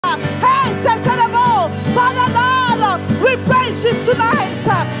We praise you tonight.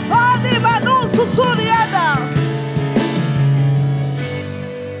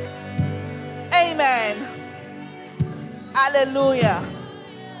 Amen. Hallelujah.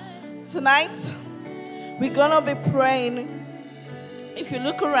 Tonight, we're going to be praying. If you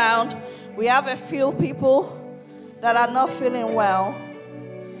look around, we have a few people that are not feeling well.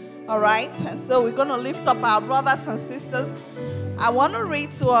 All right? And so we're going to lift up our brothers and sisters. I want to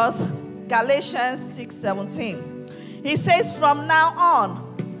read to us Galatians 6:17. He says, from now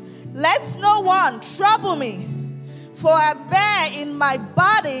on, let no one trouble me, for I bear in my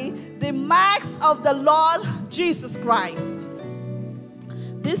body the marks of the Lord Jesus Christ.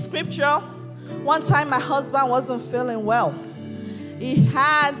 This scripture, one time my husband wasn't feeling well. He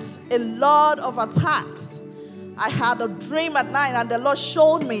had a lot of attacks. I had a dream at night and the Lord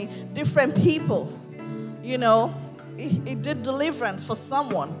showed me different people. You know, he did deliverance for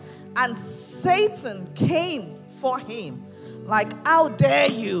someone. And Satan came for him. Like, how dare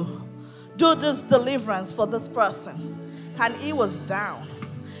you do this deliverance for this person? And he was down.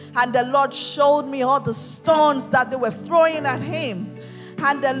 And the Lord showed me all the stones that they were throwing at him.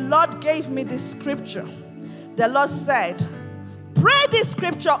 And the Lord gave me this scripture. The Lord said, pray this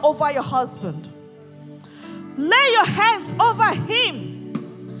scripture over your husband. Lay your hands over him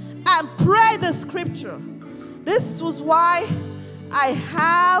and pray the scripture. This was why I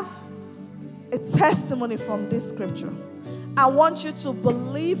have a testimony from this scripture. I want you to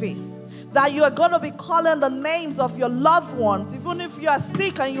believe it. That you are going to be calling the names of your loved ones. Even if you are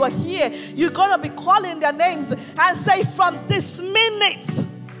sick and you are here, you're going to be calling their names and say, from this minute,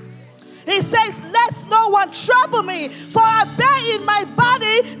 he says, let no one trouble me, for I bear in my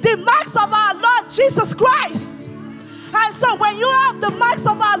body the marks of our Lord Jesus Christ. And so when you have the marks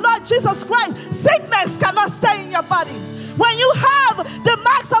of our Lord Jesus Christ, sickness cannot stay in your body. When you have the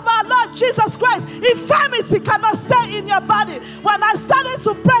marks of our Lord Jesus Christ, infirmity cannot stay in your body. When I started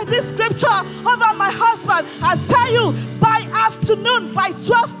to pray this scripture over my husband, I tell you, by afternoon, by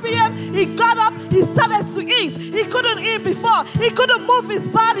 12 p.m., he got up, he started to eat. He couldn't eat before. He couldn't move his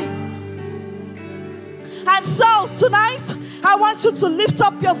body. And so tonight, I want you to lift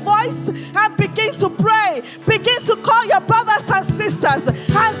up your voice and begin to pray. Begin to call your brothers and sisters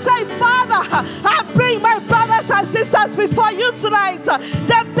and say, Father, I bring my brothers and sisters before you tonight.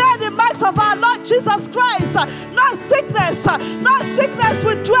 They bear the marks of our Lord Jesus Christ. No sickness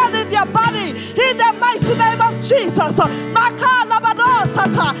will dwell in their body. In the mighty name of Jesus.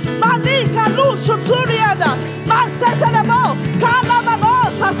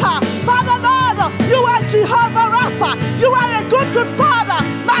 Father Lord, you are Jehovah Rapha. You are a good, good Father.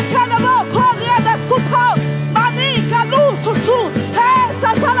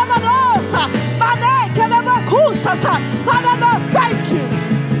 Father Lord, thank you.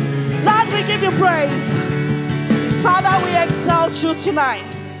 Lord, we give you praise. Father, we exalt you tonight.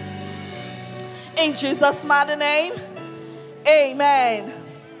 In Jesus' mighty name, amen.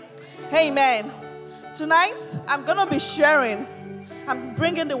 Amen. Tonight, I'm going to be sharing. I'm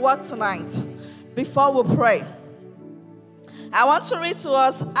bringing the word tonight. Before we pray, I want to read to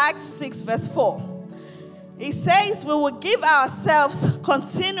us Acts 6 verse 4. It says, we will give ourselves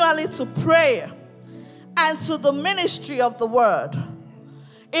continually to prayer and to the ministry of the word.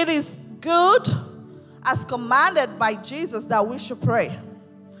 It is good, as commanded by Jesus, that we should pray.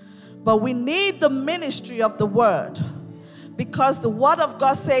 But we need the ministry of the word, because the word of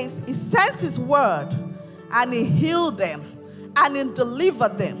God says he sent his word and he healed them and he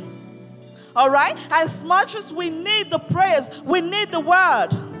delivered them. All right? As much as we need the prayers, we need the word.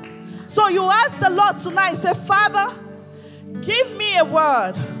 So you ask the Lord tonight, say, Father, give me a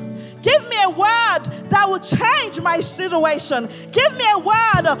word. Give me a word that will change my situation. Give me a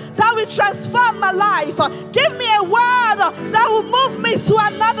word that will transform my life. Give me a word that will move me to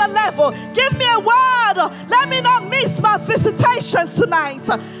another level. Give me a word. Let me not miss my visitation tonight.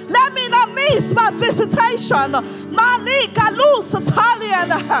 Let me not miss my visitation.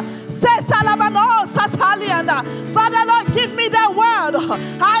 Father Lord, give me that word.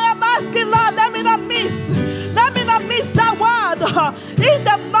 I am asking, Lord, let me not miss that word. In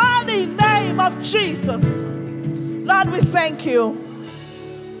the mighty name of Jesus. Lord, we thank you.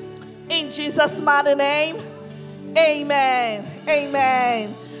 In Jesus' mighty name, amen.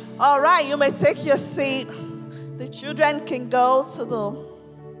 Amen. All right, you may take your seat. The children can go to the...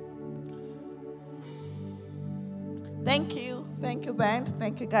 Thank you. Thank you, band.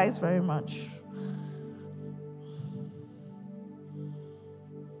 Thank you guys very much.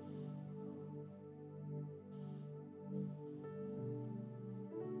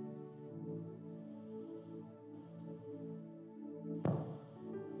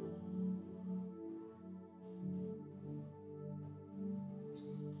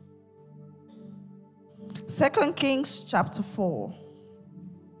 2 Kings chapter 4.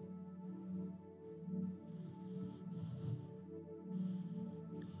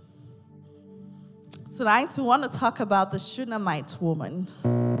 Tonight we want to talk about the Shunamite woman.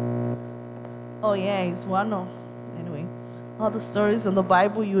 Oh yeah, it's one of, anyway, all the stories in the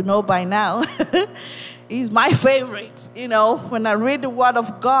Bible you know by now. He's my favorite. You know, when I read the word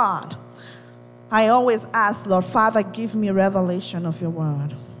of God, I always ask, Lord, Father, give me a revelation of your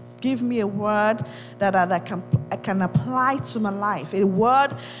word. Give me a word that I can apply to my life. A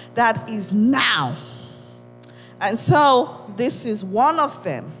word that is now. And so this is one of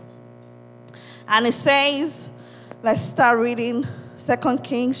them. And it says, let's start reading 2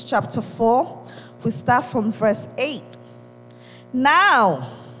 Kings chapter 4. We start from verse 8.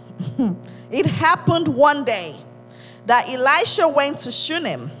 Now, it happened one day that Elisha went to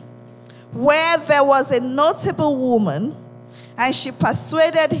Shunem, where there was a notable woman, and she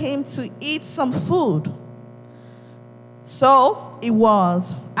persuaded him to eat some food. So it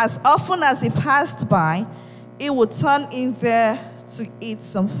was, as often as he passed by, he would turn in there to eat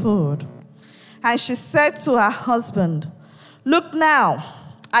some food. And she said to her husband, "Look now,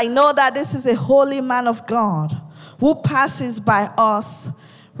 I know that this is a holy man of God who passes by us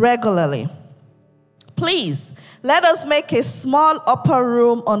regularly. Please, let us make a small upper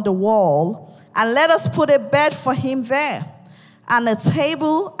room on the wall, and let us put a bed for him there, and a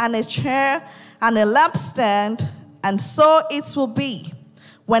table, and a chair, and a lampstand, and so it will be.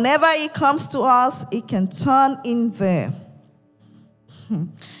 Whenever he comes to us, he can turn in there."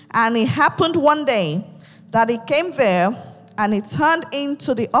 And it happened one day that he came there, and he turned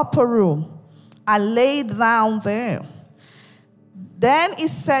into the upper room and laid down there. Then he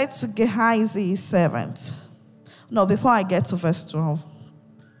said to Gehazi, his servant. No, before I get to verse 12.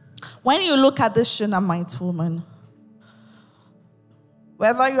 When you look at this Shunamite woman,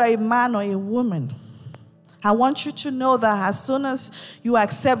 whether you are a man or a woman, I want you to know that as soon as you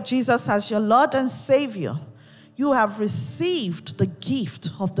accept Jesus as your Lord and Savior, you have received the gift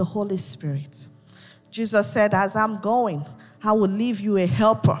of the Holy Spirit. Jesus said, as I'm going, I will leave you a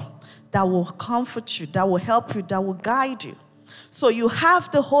helper that will comfort you, that will help you, that will guide you. So you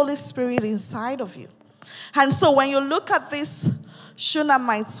have the Holy Spirit inside of you. And so when you look at this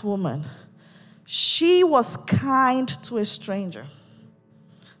Shunamite woman, she was kind to a stranger.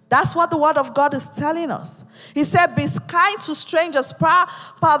 That's what the word of God is telling us. He said, be kind to strangers.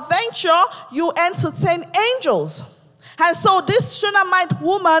 Peradventure, you entertain angels. And so this Shunamite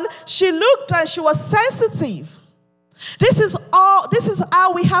woman, she looked and she was sensitive. This is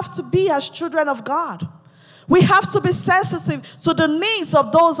how we have to be as children of God. We have to be sensitive to the needs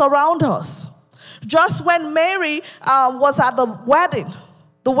of those around us. Just when Mary was at the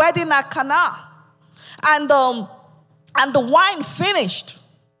wedding at Cana, and the wine finished,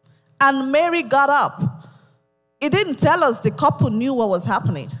 and Mary got up. It didn't tell us the couple knew what was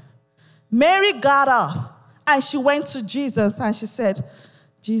happening. Mary got up, and she went to Jesus, and she said,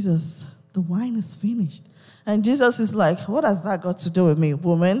 Jesus, the wine is finished. And Jesus is like, what has that got to do with me,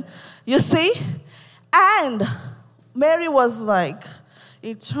 woman? You see? And Mary was like,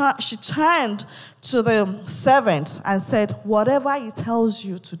 she turned to the servant and said, whatever he tells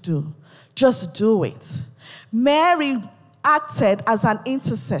you to do, just do it. Mary acted as an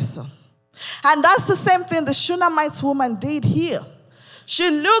intercessor. And that's the same thing the Shunamite woman did here. She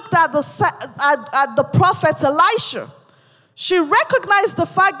looked at the prophet Elisha. She recognized the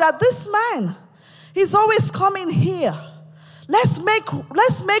fact that this man, he's always coming here. Let's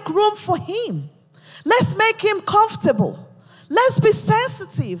make room for him. Let's make him comfortable. Let's be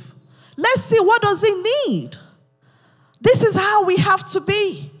sensitive. Let's see, what does he need? This is how we have to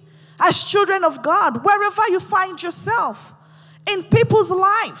be as children of God, wherever you find yourself, in people's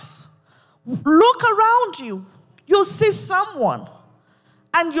lives. Look around you. You'll see someone,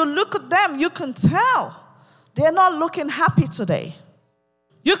 and you look at them, you can tell they're not looking happy today.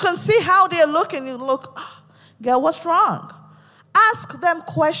 You can see how they're looking. You look, girl, what's wrong? Ask them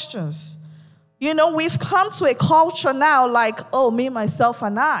questions. You know, we've come to a culture now like, oh, me, myself,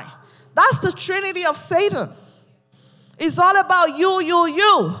 and I. That's the trinity of Satan. It's all about you, you,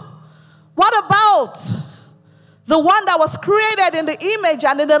 you. What about the one that was created in the image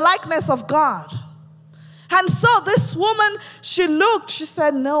and in the likeness of God? And so this woman, she looked, she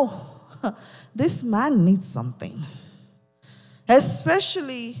said, no, this man needs something.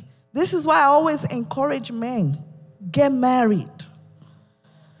 Especially, this is why I always encourage men, get married.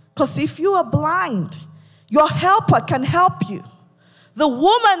 Because if you are blind, your helper can help you. The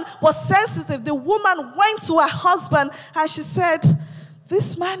woman was sensitive. The woman went to her husband and she said,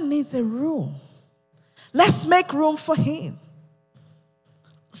 this man needs a room. Let's make room for him.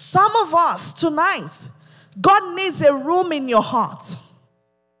 Some of us tonight, God needs a room in your heart.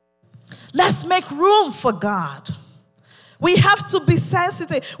 Let's make room for God. We have to be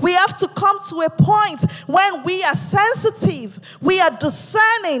sensitive. We have to come to a point when we are sensitive. We are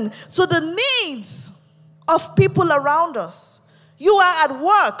discerning to the needs of people around us. You are at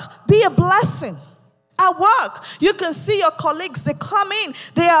work. Be a blessing. At work, you can see your colleagues. They come in.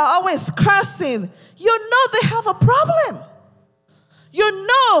 They are always cursing. You know they have a problem. You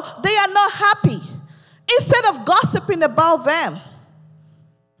know they are not happy. Instead of gossiping about them,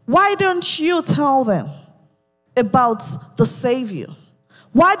 why don't you tell them about the Savior?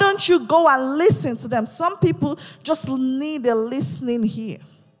 Why don't you go and listen to them? Some people just need a listening ear.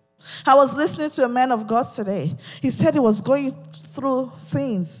 I was listening to a man of God today. He said he was going through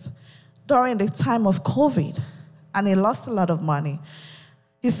things during the time of COVID, and he lost a lot of money.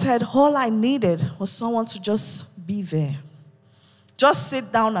 He said, all I needed was someone to just be there. Just sit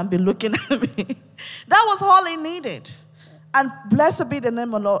down and be looking at me. That was all he needed. And blessed be the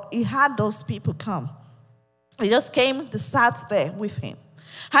name of the Lord, he had those people come. He just came, they sat there with him.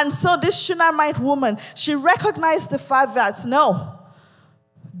 And so this Shunamite woman, she recognized the fact that, no,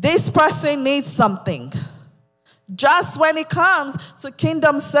 this person needs something. Just when it comes to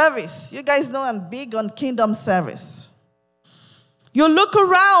kingdom service. You guys know I'm big on kingdom service. You look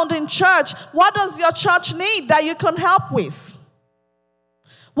around in church, what does your church need that you can help with?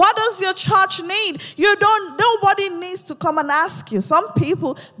 What does your church need? Nobody needs to come and ask you. Some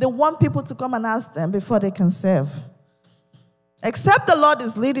people, they want people to come and ask them before they can serve. Except the Lord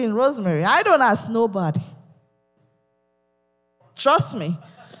is leading Rosemary. I don't ask nobody. Trust me.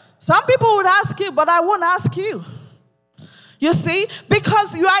 Some people would ask you, but I won't ask you. You see,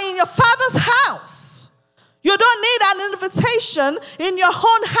 because you are in your Father's house. You don't need an invitation in your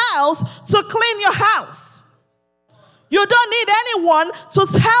own house to clean your house. You don't need anyone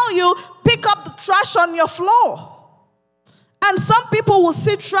to tell you, pick up the trash on your floor. And some people will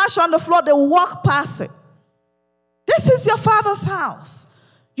see trash on the floor, they walk past it. This is your Father's house.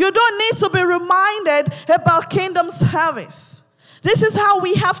 You don't need to be reminded about kingdom service. This is how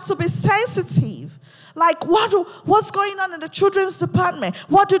we have to be sensitive. Like, what's going on in the children's department?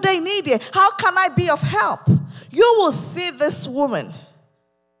 What do they need here? How can I be of help? You will see this woman.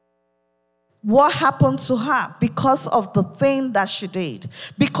 What happened to her because of the thing that she did?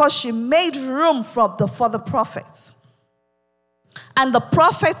 Because she made room for the prophets. And the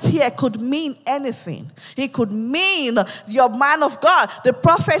prophet here could mean anything. He could mean your man of God. The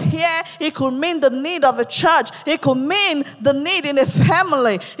prophet here, he could mean the need of a church. He could mean the need in a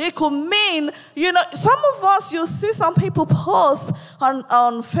family. He could mean, some of us, you see some people post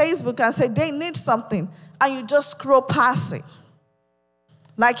on Facebook and say they need something, and you just scroll past it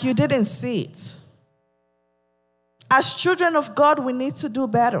like you didn't see it. As children of God, we need to do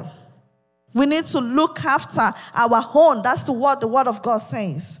better. We need to look after our own. That's what the word of God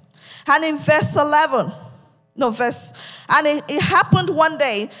says. And in verse 11, and it happened one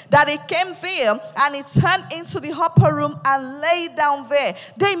day that he came there and he turned into the upper room and lay down there.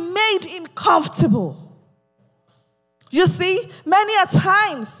 They made him comfortable. You see, many a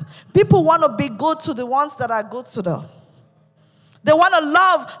times people want to be good to the ones that are good to them. They want to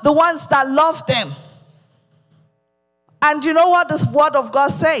love the ones that love them. And you know what this word of God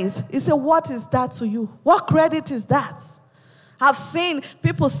says? He said, what is that to you? What credit is that? I've seen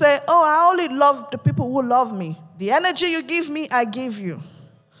people say, oh, I only love the people who love me. The energy you give me, I give you.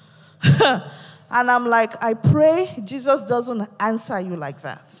 And I'm like, I pray Jesus doesn't answer you like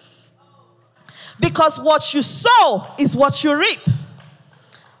that. Because what you sow is what you reap.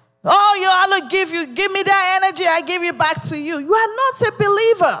 Oh, you only give me that energy, I give it back to you. You are not a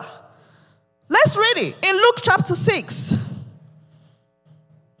believer. Let's read it in Luke chapter 6.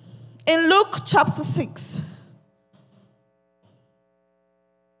 In Luke chapter 6.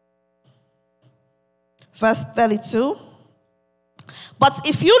 Verse 32. But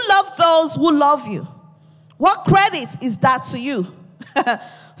if you love those who love you, what credit is that to you?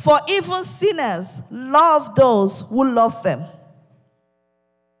 For even sinners love those who love them.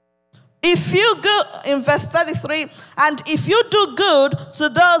 If you go, in verse 33, and if you do good to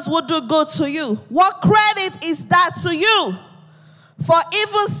those who do good to you, what credit is that to you? For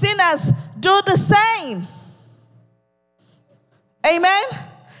even sinners do the same. Amen?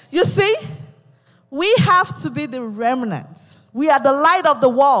 You see, we have to be the remnants. We are the light of the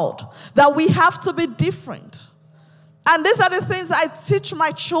world, that we have to be different. And these are the things I teach my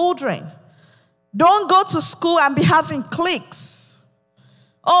children. Don't go to school and be having cliques.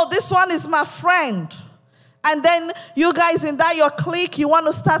 Oh, this one is my friend. And then you guys in your clique, you want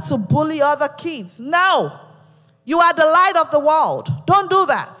to start to bully other kids. No. You are the light of the world. Don't do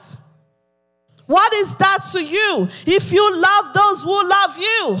that. What is that to you? If you love those who love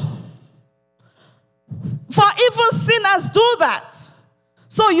you. For even sinners do that.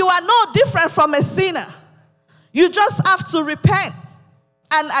 So you are no different from a sinner. You just have to repent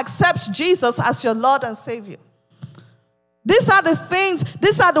and accept Jesus as your Lord and Savior. These are the things,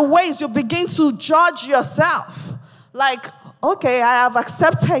 these are the ways you begin to judge yourself. Like, okay, I have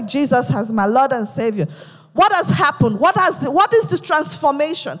accepted Jesus as my Lord and Savior. What has happened? What is the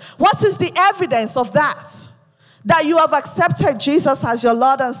transformation? What is the evidence of that? That you have accepted Jesus as your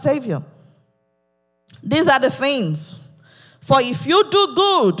Lord and Savior. These are the things. For if you do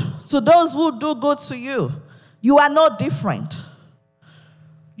good to those who do good to you, you are no different.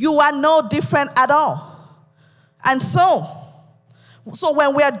 You are no different at all. And so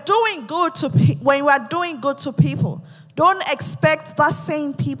when we are doing good to people, don't expect that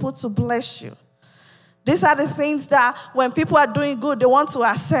same people to bless you. These are the things that when people are doing good, they want to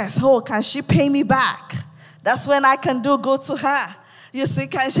assess. Oh, can she pay me back? That's when I can do good to her. You see,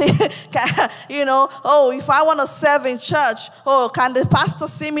 can she, if I want to serve in church, can the pastor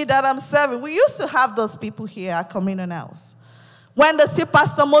see me that I'm serving? We used to have those people here at communionhouse. When they see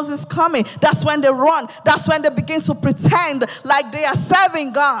Pastor Moses coming, that's when they run. That's when they begin to pretend like they are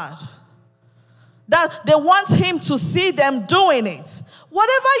serving God. That they want him to see them doing it.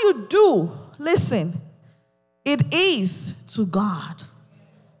 Whatever you do, listen, it is to God.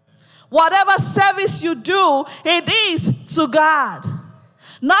 Whatever service you do, it is to God.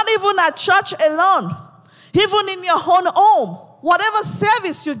 Not even at church alone. Even in your own home. Whatever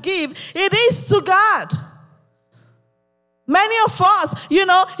service you give, it is to God. Many of us,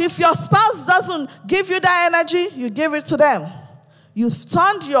 if your spouse doesn't give you that energy, you give it to them. You've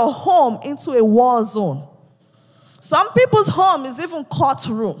turned your home into a war zone. Some people's home is even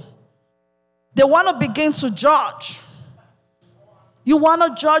courtroom. They want to begin to judge. You want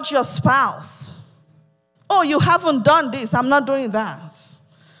to judge your spouse. Oh, you haven't done this. I'm not doing that.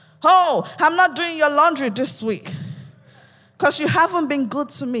 Oh, I'm not doing your laundry this week because you haven't been good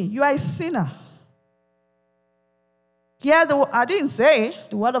to me. You are a sinner. Yeah, I didn't say it.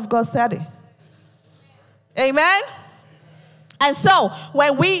 The word of God said it. Amen? And so,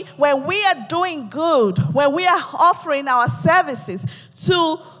 when we are doing good, when we are offering our services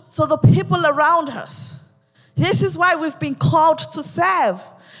to the people around us, this is why we've been called to serve.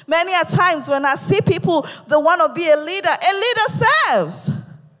 Many a times when I see people that want to be a leader serves.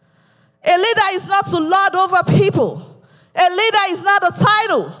 A leader is not to lord over people. A leader is not a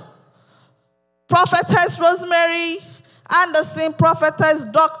title. Prophetess Rosemary, Anderson, prophetess,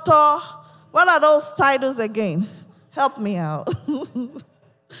 doctor. What are those titles again? Help me out.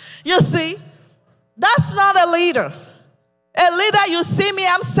 You see, that's not a leader. A leader, you see me,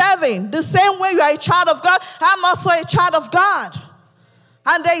 I'm serving. The same way you are a child of God, I'm also a child of God.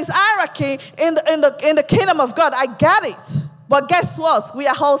 And there is hierarchy in the kingdom of God. I get it. But guess what? We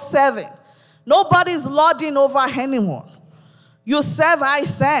are all serving. Nobody's lording over anyone. You serve, I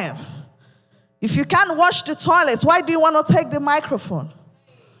serve. If you can't wash the toilets, why do you want to take the microphone?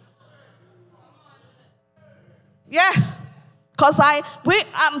 Yeah. Because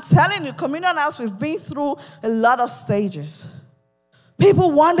I'm telling you, communionhouse, we've been through a lot of stages.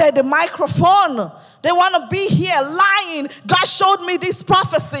 People wanted the microphone. They want to be here lying. God showed me this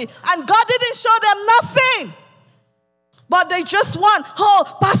prophecy. And God didn't show them nothing. But they just want,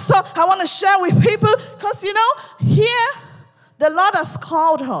 pastor, I want to share with people. Because, here, the Lord has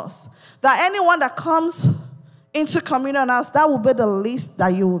called us. That anyone that comes into communionhouse, that will be the least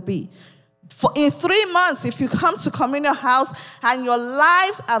that you will be. In 3 months, if you come to communionhouse and your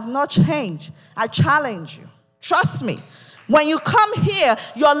lives have not changed, I challenge you. Trust me. When you come here,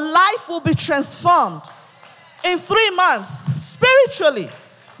 your life will be transformed. In 3 months, spiritually.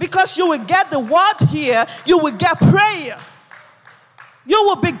 Because you will get the word here. You will get prayer. You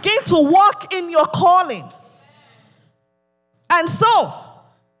will begin to walk in your calling.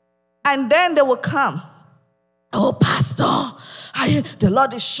 And then they will come. Oh, pastor, the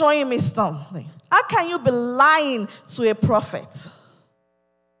Lord is showing me something. How can you be lying to a prophet?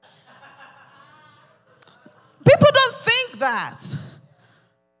 People don't think that.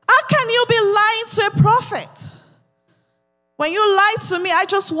 How can you be lying to a prophet? When you lie to me, I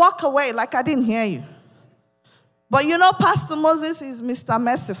just walk away like I didn't hear you. But Pastor Moses is Mr.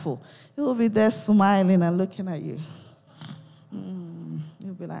 Merciful. He will be there smiling and looking at you.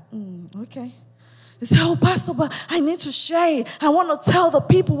 You'll be like, okay. He said, oh, pastor, but I need to share it. I want to tell the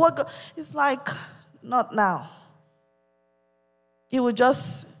people what God. It's like, not now. He will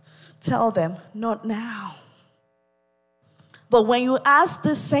just tell them, not now. But when you ask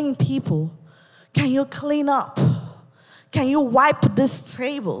the same people, can you clean up? Can you wipe these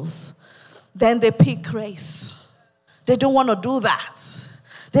tables? then they pick grace. They don't want to do that.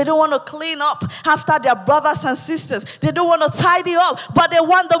 They don't want to clean up after their brothers and sisters. They don't want to tidy up, but they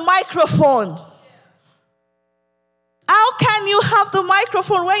want the microphone. How can you have the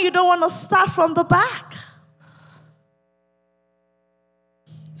microphone when you don't want to start from the back?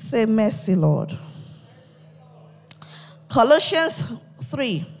 Say, mercy, Lord. Colossians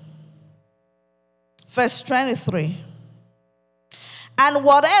 3, verse 23. And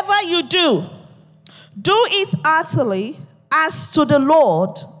whatever you do, do it heartily as to the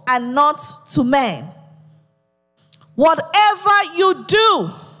Lord and not to men. Whatever you do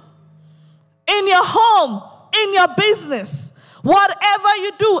in your home, in your business, whatever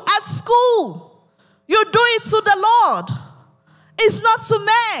you do at school, you do it to the Lord. It's not to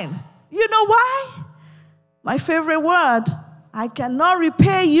men. You know why? My favorite word, I cannot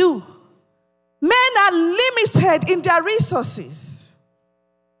repay you. Men are limited in their resources.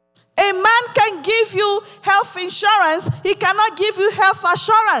 A man can give you health insurance, he cannot give you health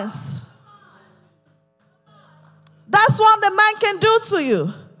assurance. That's what the man can do to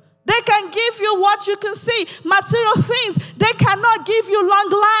you. They can give you what you can see, material things. They cannot give you long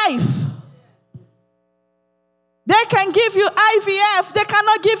life. They can give you IVF. They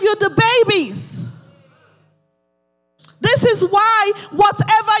cannot give you the babies. This is why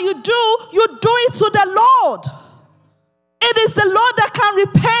whatever you do it to the Lord. It is the Lord that can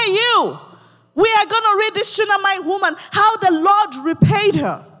repay you. We are going to read this Shunamite woman, how the Lord repaid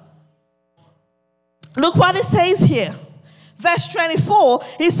her. Look what it says here. Verse 24,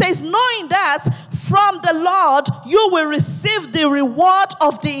 it says, knowing that from the Lord you will receive the reward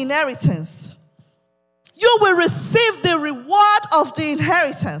of the inheritance. You will receive the reward of the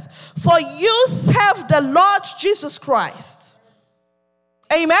inheritance, for you serve the Lord Jesus Christ.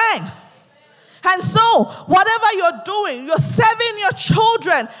 Amen. And so, whatever you're doing, you're serving your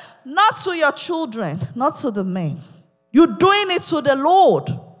children, not to your children, not to the men. You're doing it to the Lord.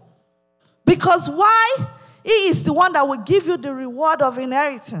 Because why? He is the one that will give you the reward of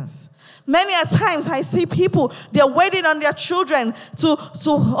inheritance. Many a times I see people, they're waiting on their children to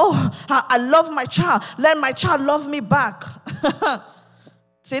I love my child. Let my child love me back.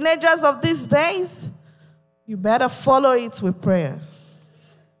 Teenagers of these days, you better follow it with prayers.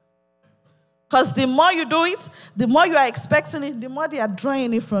 Because the more you do it, the more you are expecting it, the more they are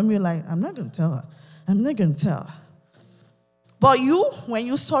drawing it from you. Like, I'm not going to tell her. I'm not going to tell her. But you, when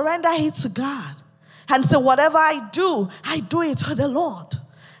you surrender it to God and say, whatever I do it to the Lord.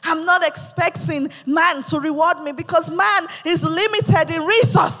 I'm not expecting man to reward me because man is limited in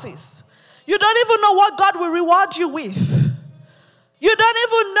resources. You don't even know what God will reward you with. You don't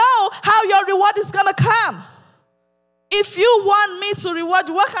even know how your reward is going to come. If you want me to reward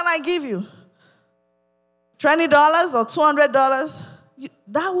you, what can I give you? $20 or $200?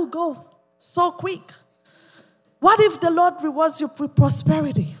 That will go so quick. What if the Lord rewards you with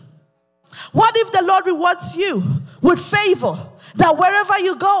prosperity? What if the Lord rewards you with favor? That wherever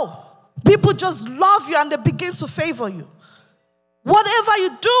you go, people just love you and they begin to favor you. Whatever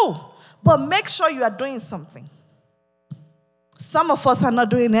you do, but make sure you are doing something. Some of us are not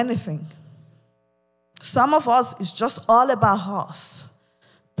doing anything. Some of us, it's just all about us.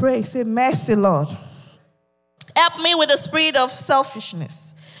 Pray, say, mercy, Lord. Help me with the spirit of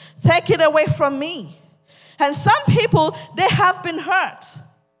selfishness. Take it away from me. And some people, they have been hurt.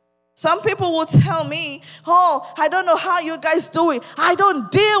 Some people will tell me, oh, I don't know how you guys do it. I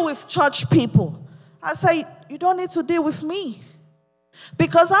don't deal with church people. I say, you don't need to deal with me.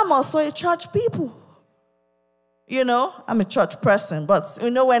 Because I'm also a church people. You know, I'm a church person. But,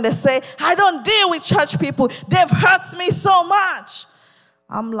 you know, when they say, I don't deal with church people, they've hurt me so much.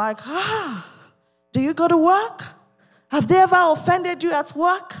 I'm like, do you go to work? Have they ever offended you at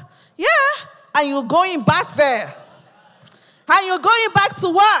work? Yeah. And you're going back there. And you're going back to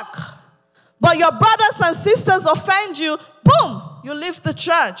work. But your brothers and sisters offend you, boom, you leave the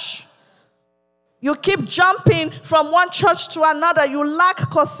church. You keep jumping from one church to another. You lack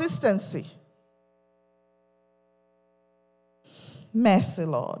consistency. Mercy,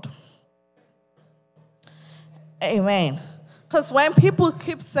 Lord. Amen. Because when people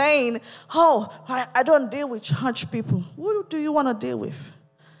keep saying, oh, I don't deal with church people, who do you want to deal with?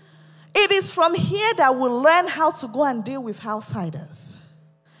 It is from here that we'll learn how to go and deal with outsiders.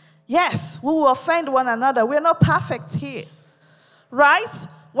 Yes, we will offend one another. We're not perfect here. Right?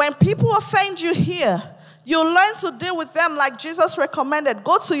 When people offend you here, you learn to deal with them like Jesus recommended.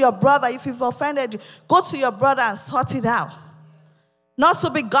 Go to your brother. If you've offended you, go to your brother and sort it out. Not to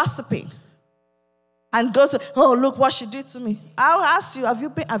be gossiping. And go to, oh, look what she did to me. I'll ask you, have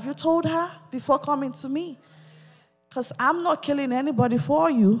you told her before coming to me? Because I'm not killing anybody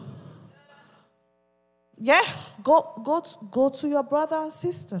for you. Yeah, go to your brother and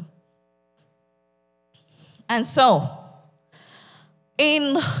sister. And so,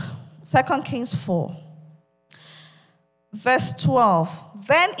 in 2 Kings 4, verse 12,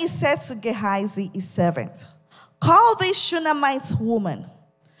 then he said to Gehazi, his servant, call this Shunamite woman.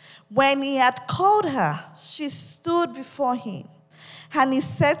 When he had called her, she stood before him. And he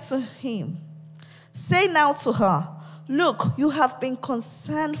said to him, say now to her, look, you have been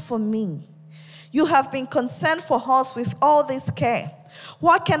concerned for me. You have been concerned for us with all this care.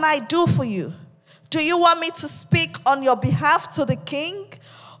 What can I do for you? Do you want me to speak on your behalf to the king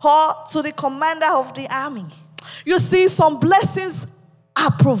or to the commander of the army? You see, some blessings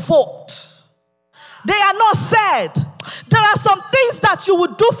are provoked. They are not said. There are some things that you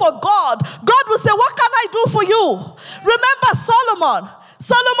would do for God. God will say, what can I do for you? Remember Solomon.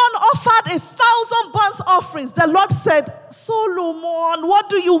 Solomon offered 1,000 burnt offerings. The Lord said, Solomon, what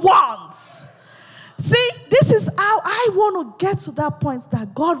do you want? See, this is how I want to get to that point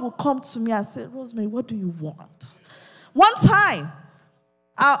that God will come to me and say, Rosemary, what do you want? One time,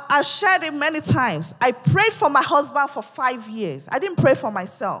 I've shared it many times. I prayed for my husband for 5 years. I didn't pray for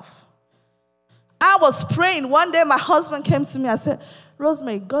myself. I was praying. One day, my husband came to me and said,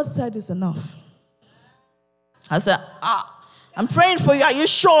 Rosemary, God said it's enough. I said, I'm praying for you. Are you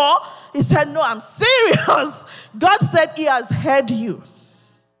sure? He said, no, I'm serious. God said he has heard you.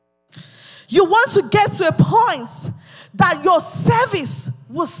 You want to get to a point that your service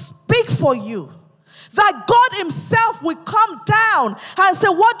will speak for you. That God himself will come down and say,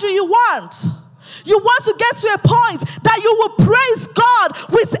 what do you want? You want to get to a point that you will praise God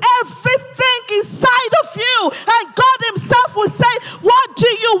with everything inside of you. And God himself will say, what do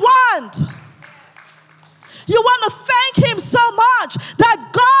you want? You want to thank him so much that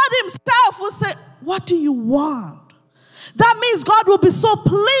God himself will say, what do you want? That means God will be so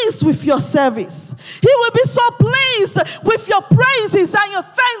pleased with your service. He will be so pleased with your praises and your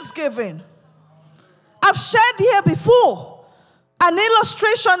thanksgiving. I've shared here before an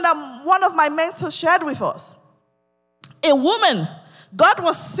illustration that one of my mentors shared with us. A woman, God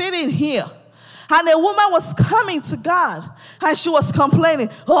was sitting here, and a woman was coming to God, and she was complaining,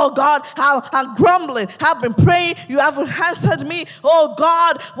 oh God, I'm grumbling. I've been praying. You haven't answered me. Oh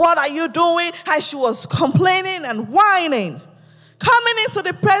God, what are you doing? And she was complaining and whining, coming into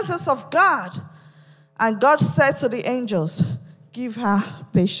the presence of God. And God said to the angels, give her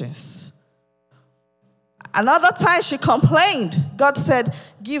patience. Another time she complained. God said,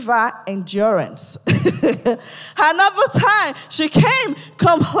 give her endurance. Another time she came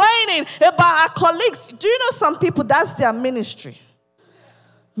complaining about her colleagues. Do you know some people, that's their ministry?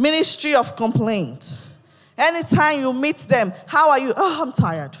 Ministry of complaint. Anytime you meet them, how are you? Oh, I'm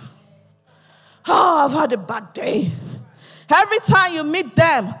tired. Oh, I've had a bad day. Every time you meet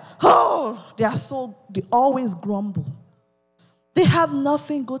them, oh, they always grumble. They have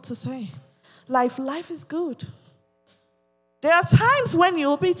nothing good to say. Life is good. There are times when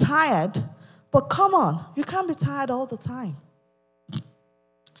you'll be tired, but come on, you can't be tired all the time.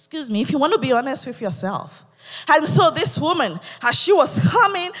 Excuse me, if you want to be honest with yourself. And so this woman, as she was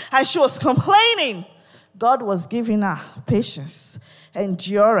coming and she was complaining, God was giving her patience,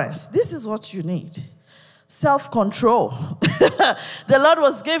 endurance. This is what you need. Self-control. The Lord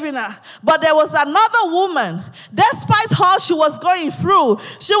was giving her. But there was another woman, despite all she was going through,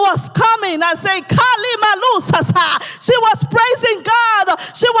 she was coming and saying, Kali Malu Sasa. She was praising God.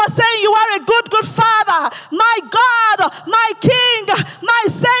 She was saying, you are a good Father. My God, my King, my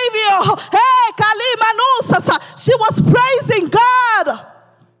Savior. Hey, Kali Manu Sasa. She was praising God.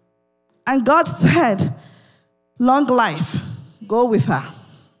 And God said, long life, go with her.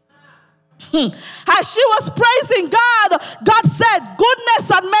 As she was praising God, God said,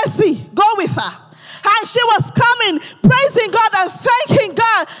 goodness and mercy, go with her. And she was coming, praising God and thanking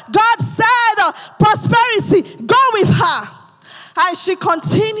God. God said, prosperity, go with her. And she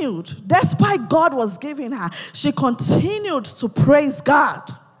continued, despite God was giving her, she continued to praise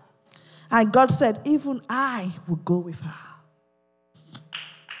God. And God said, even I will go with her.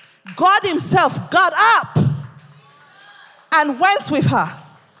 God himself got up and went with her.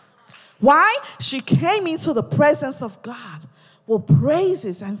 Why? She came into the presence of God with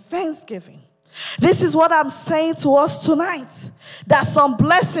praises and thanksgiving. This is what I'm saying to us tonight. That some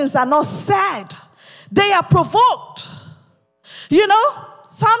blessings are not said. They are provoked. You know,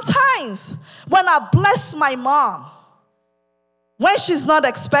 sometimes when I bless my mom, when she's not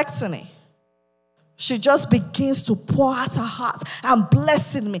expecting it, she just begins to pour out her heart and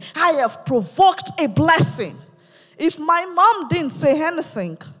blessing me. I have provoked a blessing. If my mom didn't say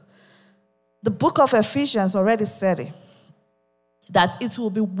anything, the book of Ephesians already said it. that it will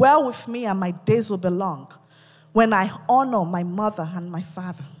be well with me and my days will be long when I honor my mother and my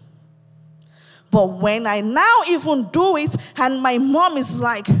father. But when I now even do it and my mom is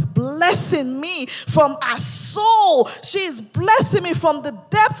like blessing me from her soul, she is blessing me from the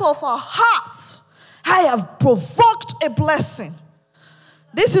depth of her heart, I have provoked a blessing.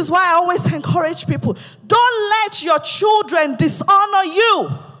 This is why I always encourage people, don't let your children dishonor you.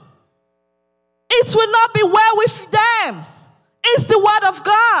 It will not be well with them. It's the word of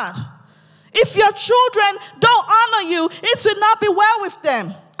God. If your children don't honor you, it will not be well with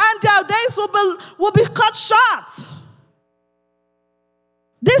them. And their days will be cut short.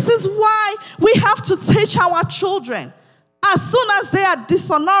 This is why we have to teach our children. As soon as they are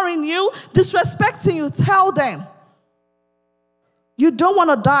dishonoring you, disrespecting you, tell them, you don't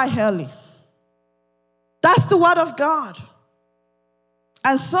want to die early. That's the word of God.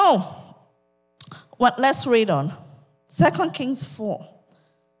 And so, let's read on. 2 Kings 4.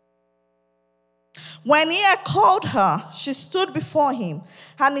 When he had called her, she stood before him,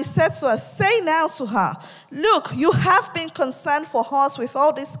 and he said to her, say now to her, look, you have been concerned for us with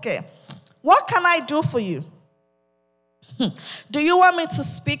all this care. What can I do for you? Do you want me to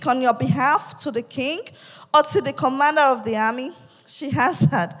speak on your behalf to the king or to the commander of the army? She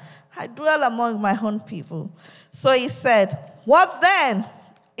answered, I dwell among my own people. So he said, what then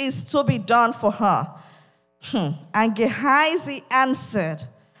is to be done for her? And Gehazi answered,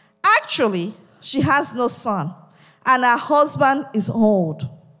 actually, she has no son, and her husband is old.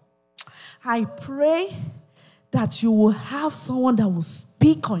 I pray that you will have someone that will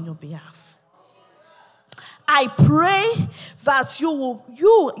speak on your behalf. I pray that you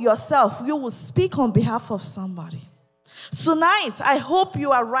yourself will speak on behalf of somebody. Tonight, I hope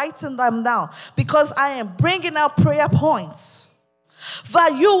you are writing them down because I am bringing out prayer points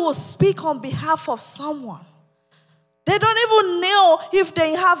that you will speak on behalf of someone. They don't even know if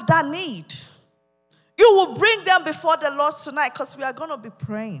they have that need. You will bring them before the Lord tonight because we are going to be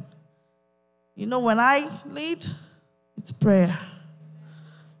praying. You know, when I lead, it's prayer.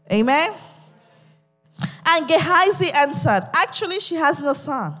 Amen? And Gehazi answered, actually, she has no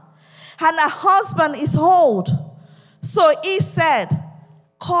son, and her husband is old. So he said,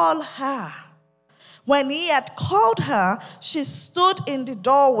 call her. When he had called her, she stood in the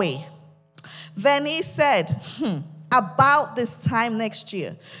doorway. Then he said, about this time next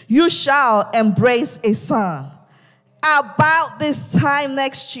year, you shall embrace a son. About this time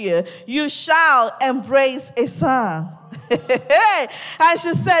next year, you shall embrace a son. And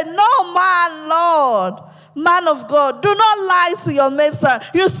she said, no man, Lord, man of God, do not lie to your maidservant.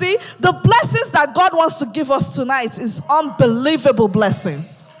 You see, the blessings that God wants to give us tonight is unbelievable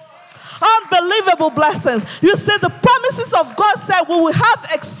blessings. Unbelievable blessings. You see, the promises of God said we will have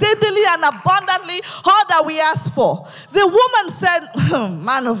exceedingly and abundantly all that we ask for. The woman said,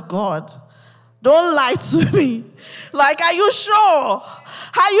 man of God, don't lie to me. Like, are you sure?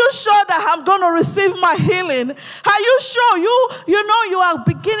 Are you sure that I'm going to receive my healing? Are you sure? You know you are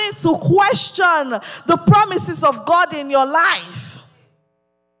beginning to question the promises of God in your life.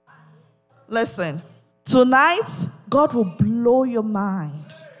 Listen, tonight, God will blow your mind.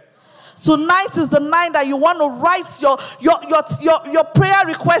 Tonight is the night that you want to write your prayer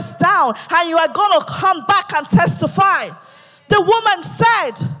request down, and you are going to come back and testify. The woman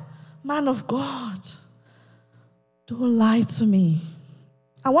said, man of God, don't lie to me.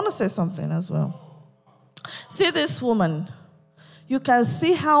 I want to say something as well. See this woman. You can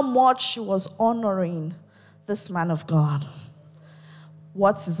see how much she was honoring this man of God.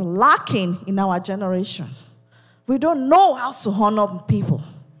 What is lacking in our generation? We don't know how to honor people.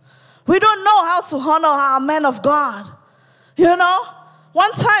 We don't know how to honor our men of God. You know,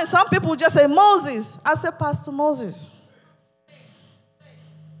 one time some people just say, Moses. I say, Pastor Moses.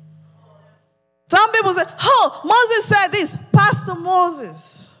 Some people say, oh, Moses said this. Pastor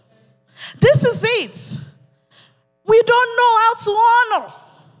Moses. This is it. We don't know how to honor.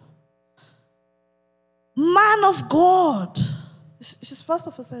 Man of God. She first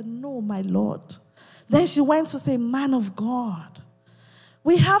of all said, no, my Lord. Then she went to say, man of God.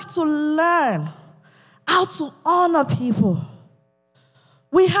 We have to learn how to honor people.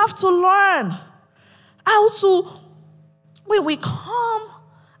 We have to learn how to, when we come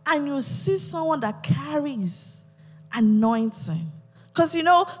and you see someone that carries anointing. Because, you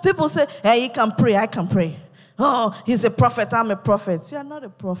know, people say, hey, he can pray, I can pray. Oh, he's a prophet, I'm a prophet. You are not a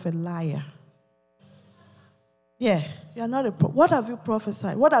prophet, liar. Yeah, you are not a prophet. What have you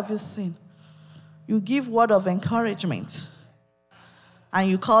prophesied? What have you seen? You give word of encouragement. And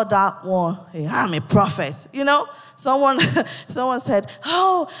you call that one, hey, I'm a prophet. You know, someone said,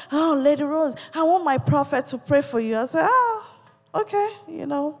 oh, Lady Rose, I want my prophet to pray for you. I said, okay, we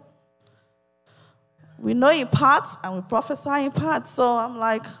know in parts and we prophesy in parts. So I'm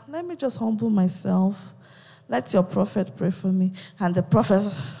like, let me just humble myself. Let your prophet pray for me. And the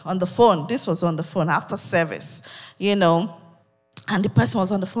prophet on the phone, this was on the phone after service, and the person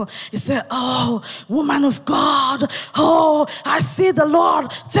was on the phone. He said, oh, woman of God, oh, I see the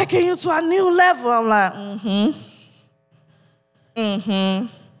Lord taking you to a new level. I'm like,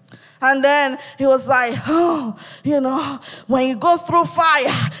 And then he was like, oh, when you go through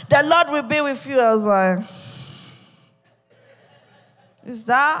fire, the Lord will be with you. I was like, is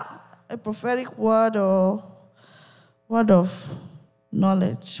that a prophetic word or word of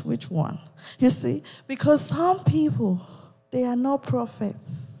knowledge? Which one? You see, because some people, they are not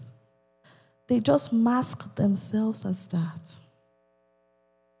prophets. They just mask themselves as that.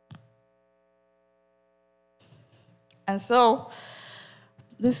 And so,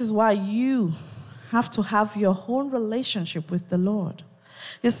 this is why you have to have your own relationship with the Lord.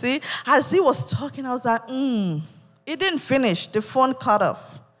 You see, as he was talking, I was like, It didn't finish. The phone cut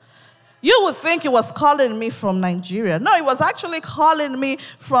off. You would think he was calling me from Nigeria. No, he was actually calling me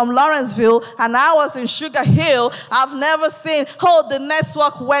from Lawrenceville, and I was in Sugar Hill. I've never seen, the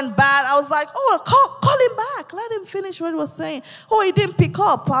network went bad. I was like, call him back. Let him finish what he was saying. He didn't pick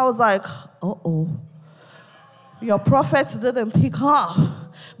up. I was like, your prophet didn't pick up.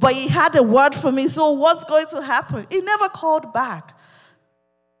 But he had a word for me, so what's going to happen? He never called back.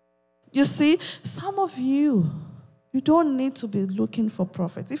 You see, some of you don't need to be looking for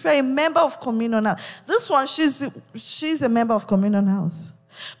prophets. If you're a member of Communion House, this one, she's a member of Communion House.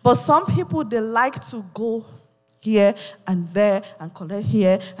 But some people, they like to go here and there and collect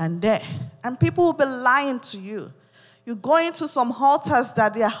here and there. And people will be lying to you. You go into some altars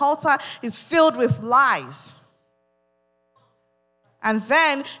that their altar is filled with lies. And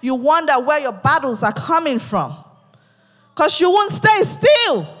then you wonder where your battles are coming from. Because you won't stay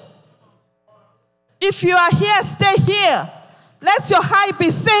still. If you are here, stay here. Let your eye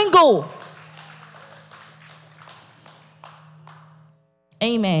be single.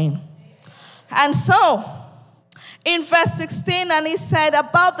 Amen. And so, in verse 16, and he said,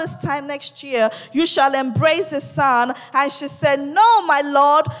 about this time next year, you shall embrace a son. And she said, no, my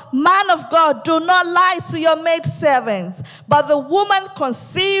Lord, man of God, do not lie to your maidservants. But the woman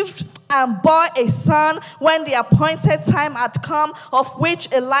conceived and bore a son when the appointed time had come, of which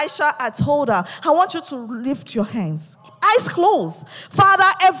Elisha had told her. I want you to lift your hands. Eyes closed. Father,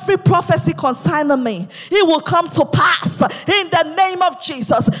 every prophecy concerning me, it will come to pass in the name of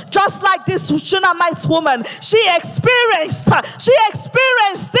Jesus. Just like this Shunamite woman, she experienced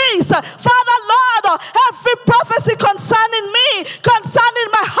this. Father, Lord, every prophecy concerning me, concerning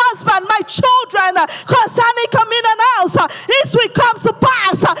my husband, my children, concerning Communion House, it will come to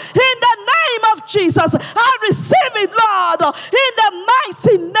pass in the name of Jesus. I receive it, Lord, in the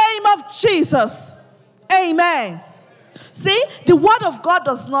mighty name of Jesus. Amen. See, the word of God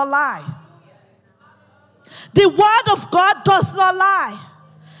does not lie. The word of God does not lie.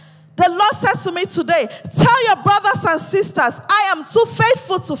 The Lord said to me today, tell your brothers and sisters, I am too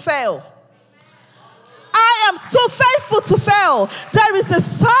faithful to fail. I am too faithful to fail. There is a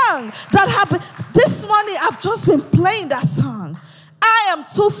song that happened. This morning, I've just been playing that song. I am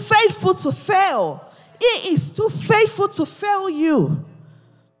too faithful to fail. He is too faithful to fail you.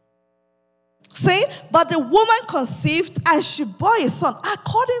 See, but the woman conceived and she bore a son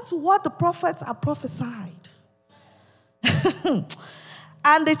according to what the prophets had prophesied.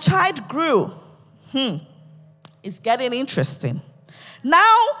 And the child grew. It's getting interesting.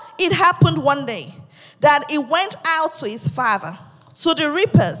 Now it happened one day that he went out to his father, to the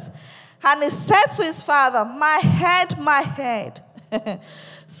reapers, and he said to his father, my head, my head.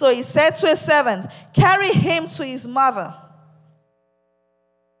 So he said to a servant, carry him to his mother.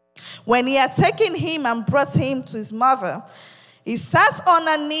 When he had taken him and brought him to his mother, he sat on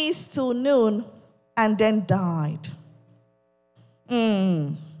her knees till noon and then died.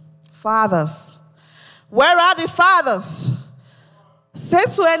 Fathers. Where are the fathers? Say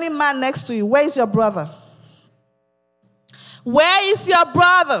to any man next to you, where is your brother? Where is your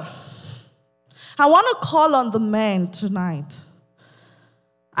brother? I want to call on the men tonight.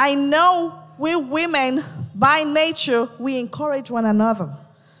 I know we women, by nature, we encourage one another.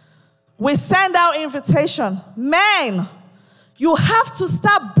 We send out invitation. Men, you have to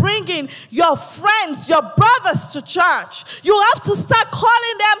start bringing your friends, your brothers to church. You have to start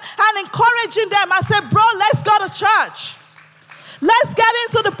calling them and encouraging them. I say, bro, let's go to church. Let's get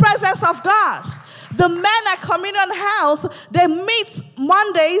into the presence of God. The men at Communion House, they meet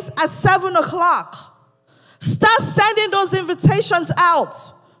Mondays at 7 o'clock. Start sending those invitations out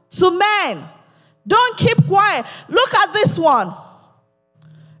to men. Don't keep quiet. Look at this one.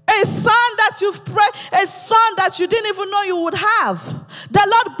 A son that you've prayed, a son that you didn't even know you would have. The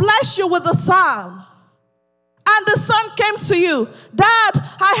Lord bless you with a son. And the son came to you. Dad,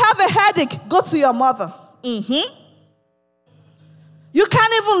 I have a headache. Go to your mother. You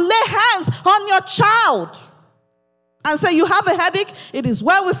can't even lay hands on your child and say, you have a headache. It is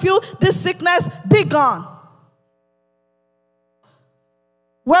well with you. This sickness, be gone.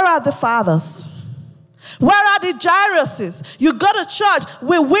 Where are the fathers? Where are the Jairuses? You go to church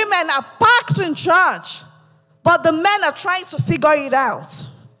where women are packed in church, but the men are trying to figure it out.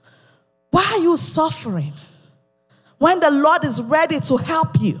 Why are you suffering when the Lord is ready to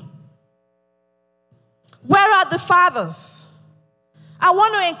help you? Where are the fathers? I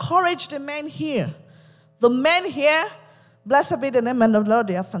want to encourage the men here. The men here, blessed be the name of the Lord,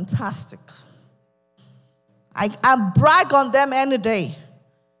 they are fantastic. I brag on them any day.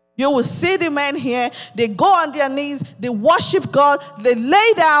 You will see the men here, they go on their knees, they worship God, they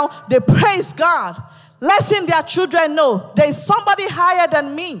lay down, they praise God, letting their children know there is somebody higher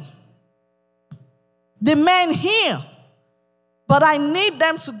than me. The men here. But I need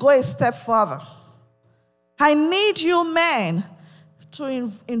them to go a step further. I need you men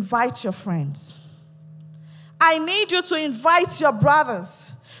to invite your friends. I need you to invite your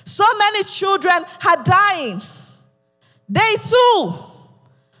brothers. So many children are dying. Day 2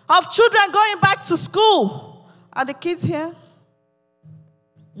 of children going back to school. Are the kids here?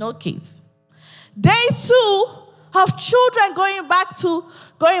 No kids. Day 2 of children going back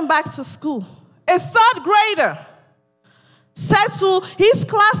to school. A 3rd grader said to his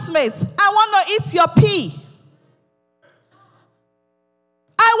classmates, I want to eat your pea.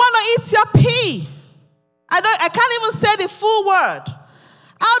 I want to eat your pea. I can't even say the full word.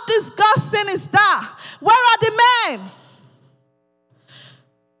 How disgusting is that? Where are the men?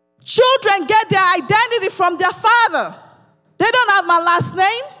 Children get their identity from their father. They don't have my last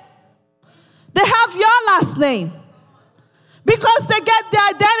name. They have your last name. Because they get their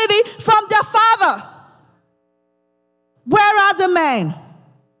identity from their father. Where are the men?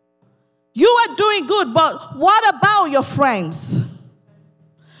 You are doing good, but what about your friends?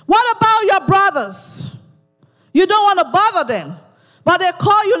 What about your brothers? You don't want to bother them, but they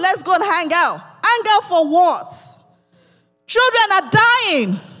call you, let's go and hang out. Hang out for what? Children are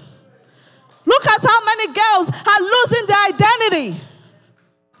dying. Look at how many girls are losing their identity.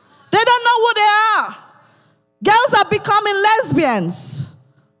 They don't know who they are. Girls are becoming lesbians.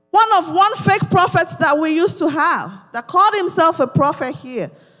 One fake prophet that we used to have, that called himself a prophet here.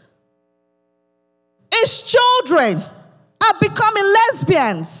 His children are becoming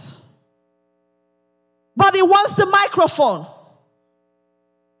lesbians. But he wants the microphone.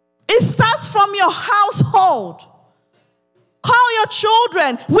 It starts from your household. Call your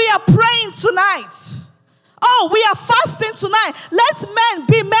children. We are praying tonight. Oh, we are fasting tonight. Let men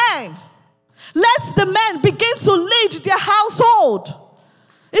be men. Let the men begin to lead their household.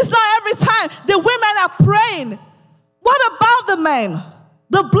 It's not every time the women are praying. What about the men?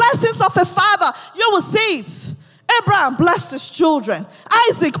 The blessings of a father, you will see it. Abraham blessed his children.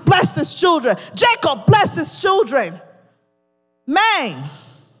 Isaac blessed his children. Jacob blessed his children. Men,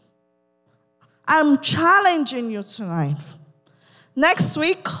 I'm challenging you tonight. Next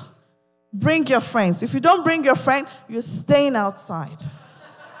week, bring your friends. If you don't bring your friend, you're staying outside.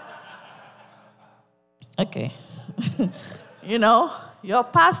 Okay. You know, your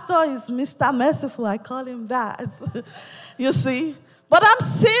pastor is Mr. Merciful. I call him that. You see? But I'm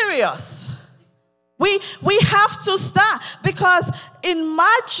serious. We have to start, because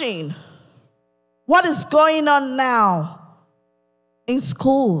imagine what is going on now in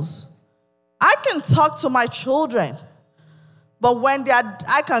schools. I can talk to my children, but when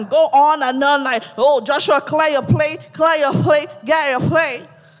I can go on and on like, oh, Joshua, clear your plate, get your plate.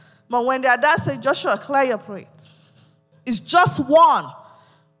 But when their dad says, Joshua, clear your plate, it's just one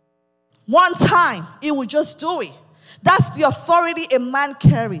time, he will just do it. That's the authority a man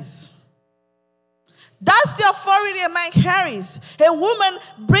carries. That's the authority a man carries. A woman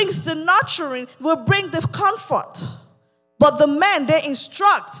brings the nurturing, will bring the comfort. But the men, they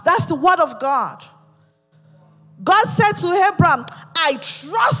instruct. That's the word of God. God said to Abraham, I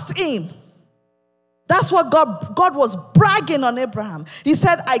trust him. That's what God was bragging on Abraham. He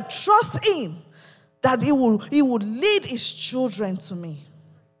said, I trust him that he will lead his children to me.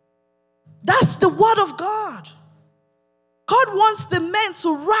 That's the word of God. God wants the men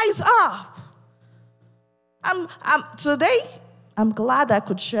to rise up. Today, I'm glad I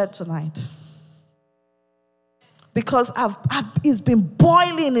could share tonight. Because it's been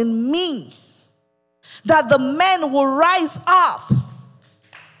boiling in me that the men will rise up.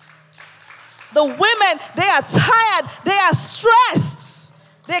 The women, they are tired. They are stressed.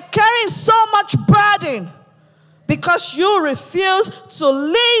 They're carrying so much burden because you refuse to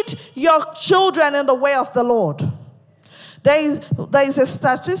lead your children in the way of the Lord. There is a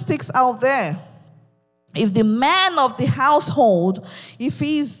statistics out there. If the man of the household, if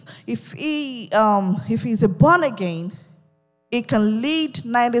he's a born again, he can lead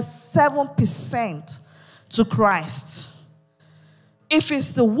 97% to Christ. If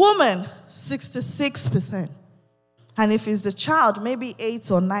it's the woman, 66%. And if it's the child, maybe 8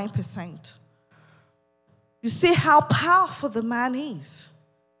 or 9%. You see how powerful the man is.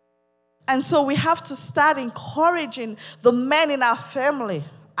 And so we have to start encouraging the men in our family.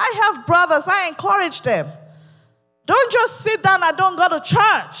 I have brothers, I encourage them. Don't just sit down and don't go to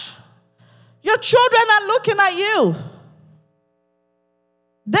church. Your children are looking at you.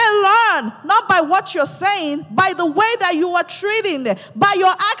 They learn not by what you're saying, by the way that you are treating them, by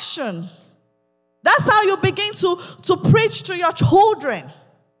your action. That's how you begin to preach to your children,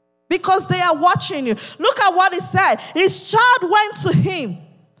 because they are watching you. Look at what he said. His child went to him.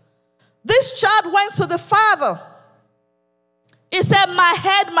 This child went to the father. He said, my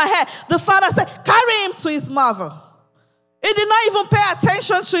head, my head. The father said, carry him to his mother. He did not even pay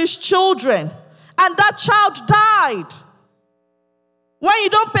attention to his children. And that child died. When you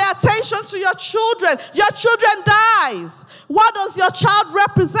don't pay attention to your children dies. What does your child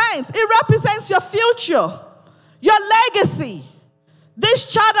represent? It represents your future, your legacy. This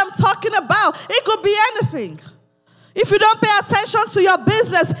child I'm talking about, it could be anything. If you don't pay attention to your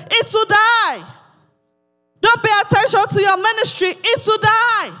business, it will die. Don't pay attention to your ministry, it will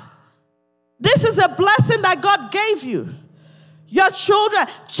die. This is a blessing that God gave you. Your children,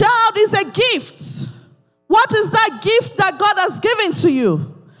 child is a gift. What is that gift that God has given to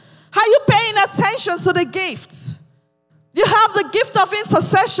you? Are you paying attention to the gifts? You have the gift of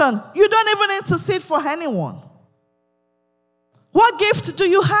intercession. You don't even intercede for anyone. What gift do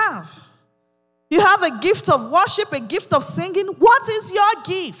you have? You have a gift of worship, a gift of singing. What is your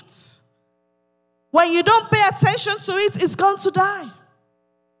gift? When you don't pay attention to it, it's going to die.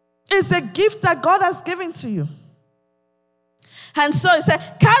 It's a gift that God has given to you. And so he said,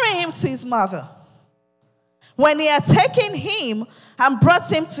 carry him to his mother. When he had taken him and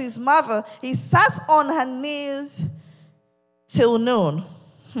brought him to his mother, he sat on her knees till noon,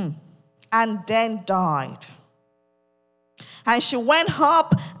 and then died. And she went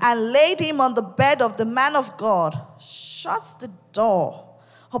up and laid him on the bed of the man of God, shut the door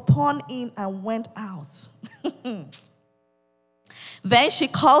upon him, and went out. Then she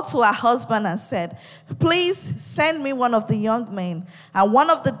called to her husband and said, please send me one of the young men and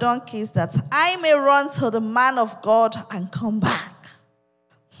one of the donkeys, that I may run to the man of God and come back.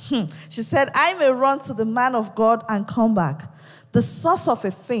 She said, I may run to the man of God and come back. The source of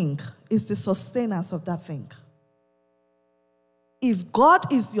a thing is the sustenance of that thing. If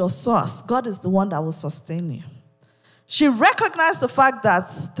God is your source, God is the one that will sustain you. She recognized the fact that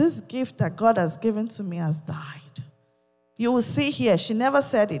this gift that God has given to me has died. You will see here, she never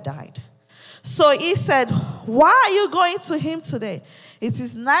said he died. So he said, why are you going to him today? It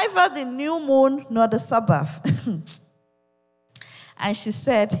is neither the new moon nor the Sabbath. And she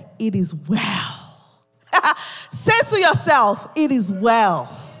said, it is well. Say to yourself, it is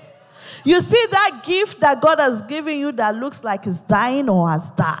well. You see that gift that God has given you that looks like it's dying or has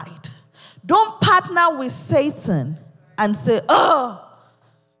died. Don't partner with Satan and say, oh,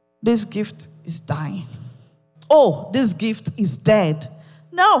 this gift is dying. Oh, this gift is dead.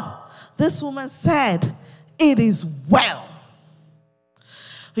 No, this woman said, it is well.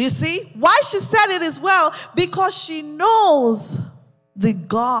 You see, why she said it is well? Because she knows the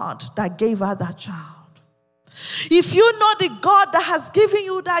God that gave her that child. If you know the God that has given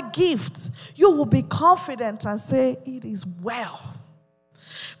you that gift, you will be confident and say, it is well.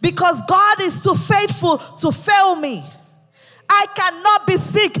 Because God is too faithful to fail me. I cannot be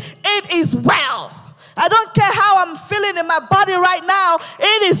sick. It is well. I don't care how I'm feeling in my body right now.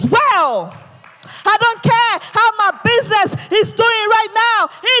 It is well. I don't care how my business is doing right now.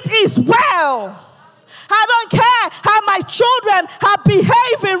 It is well. I don't care how my children are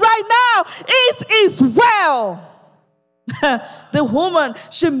behaving right now. It is well. The woman,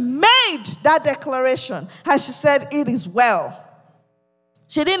 she made that declaration and she said, it is well.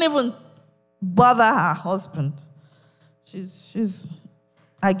 She didn't even bother her husband.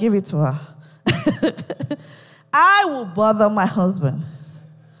 I give it to her. I will bother my husband.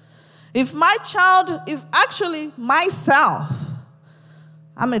 If actually myself,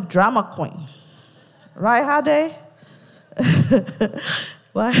 I'm a drama queen. Right, Hade?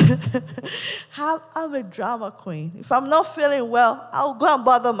 Well, I'm a drama queen. If I'm not feeling well, I'll go and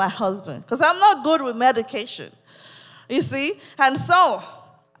bother my husband because I'm not good with medication. You see? And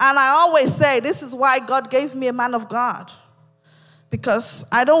I always say, this is why God gave me a man of God. Because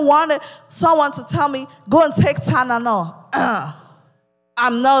I don't want someone to tell me, go and take Tylenol.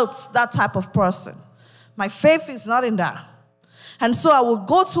 I'm not that type of person. My faith is not in that. And so I will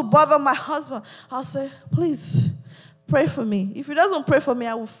go to bother my husband. I'll say, please, pray for me. If he doesn't pray for me,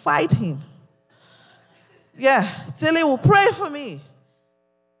 I will fight him. Yeah, till he will pray for me.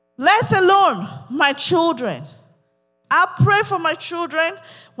 Let alone my children. I pray for my children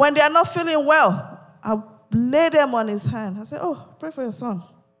when they are not feeling well. I lay them on his hand. I say, oh, pray for your son.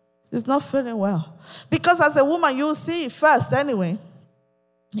 He's not feeling well. Because as a woman, you will see it first anyway.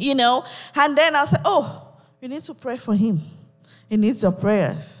 You know, and then I'll say, oh, you need to pray for him. He needs your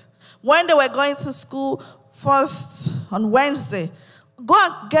prayers. When they were going to school first on Wednesday, go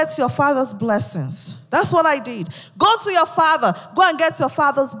and get your father's blessings. That's what I did. Go to your father. Go and get your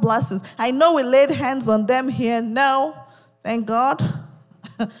father's blessings. I know we laid hands on them here. No, thank God.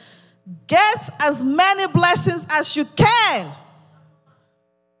 Get as many blessings as you can.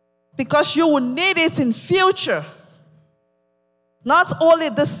 Because you will need it in future. Not only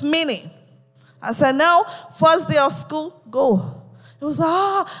this minute. I said, no, first day of school, go. It was,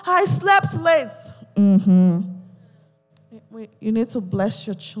 I slept late. You need to bless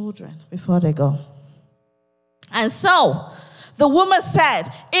your children before they go. And so, the woman said,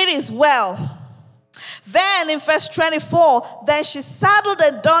 it is well. Then in verse 24, then she saddled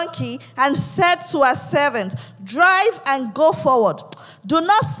a donkey and said to her servant, drive and go forward. Do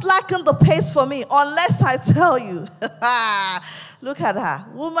not slacken the pace for me unless I tell you. Look at her.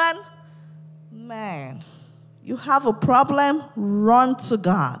 Woman, man, you have a problem, run to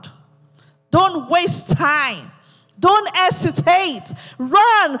God. Don't waste time. Don't hesitate.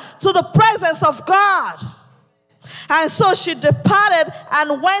 Run to the presence of God. And so she departed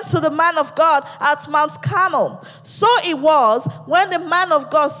and went to the man of God at Mount Carmel. So it was when the man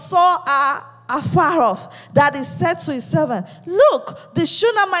of God saw her afar off that he said to his servant, look, the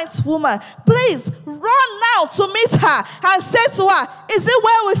Shunamite woman, please run now to meet her and say to her, is it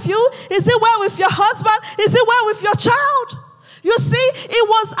well with you? Is it well with your husband? Is it well with your child? You see, it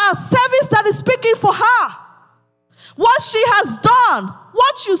was our service that is speaking for her. What she has done,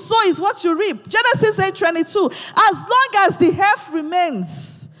 what you sow is what you reap. Genesis 8:22. As long as the earth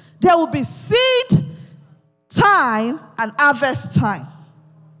remains, there will be seed time and harvest time.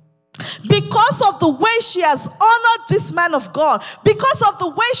 Because of the way she has honored this man of God, because of the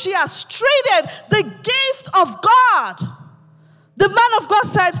way she has treated the gift of God, the man of God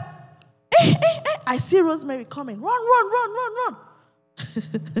said, I see Rosemary coming. Run.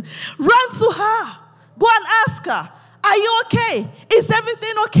 Run to her. Go and ask her, are you okay? Is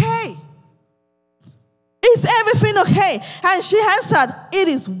everything okay? Is everything okay? And she answered, it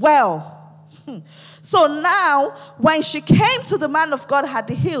is well. So now, when she came to the man of God at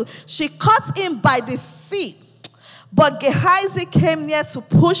the hill, she caught him by the feet. But Gehazi came near to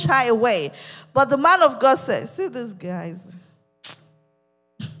push her away. But the man of God said, see this Gehazi.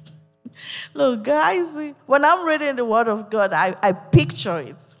 Look, Gehazi, when I'm reading the word of God, I picture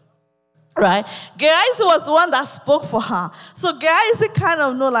it. Right? Gehazi was the one that spoke for her. So Gehazi kind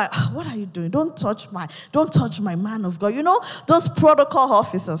of know like, what are you doing? Don't touch my man of God. You know, those protocol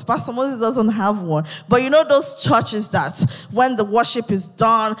officers. Pastor Moses doesn't have one. But you know those churches that when the worship is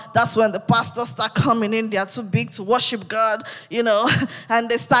done, that's when the pastors start coming in. They are too big to worship God, you know, and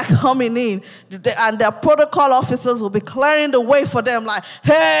they start coming in. And their protocol officers will be clearing the way for them like,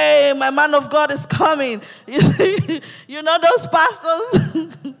 hey, my man of God is coming. You know those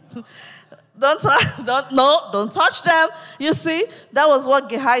pastors? Don't touch them. You see, that was what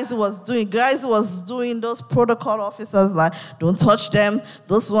Gehazi was doing. Gehazi was doing those protocol officers like, don't touch them.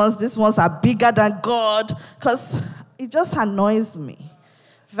 These ones are bigger than God. Because it just annoys me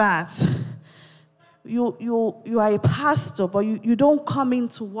that you are a pastor, but you don't come in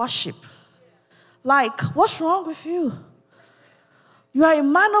to worship. Like, what's wrong with you? You are a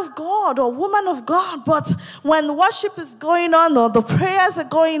man of God or woman of God, but when worship is going on or the prayers are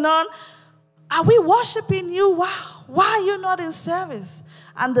going on, are we worshiping you? Why are you not in service?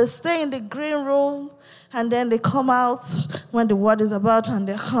 And they stay in the green room, and then they come out when the word is about, and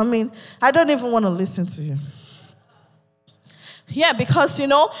they're coming. I don't even want to listen to you. Yeah, because, you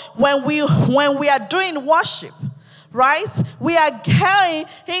know, when we are doing worship, right, we are going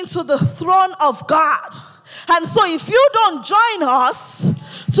into the throne of God. And so if you don't join us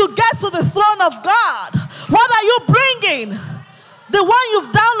to get to the throne of God, what are you bringing? The one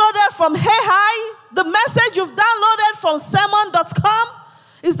you've downloaded from Hey Hi, the message you've downloaded from sermon.com,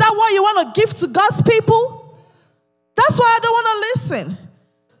 Is that what you want to give to God's people? That's why I don't want to listen.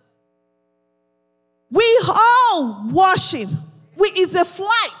 We all worship. It's a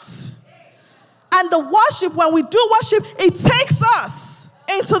flight. And the worship, when we do worship, it takes us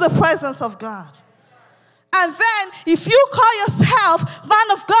into the presence of God. And then, if you call yourself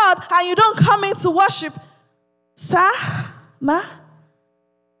man of God and you don't come into worship, sir, ma,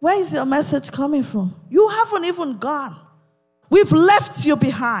 where is your message coming from? You haven't even gone. We've left you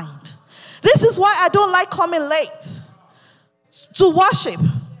behind. This is why I don't like coming late to worship,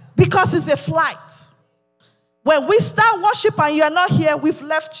 because it's a flight. When we start worship and you are not here, we've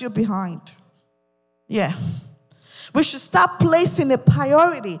left you behind. Yeah. We should start placing a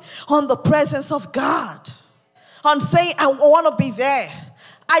priority on the presence of God. On saying, I want to be there.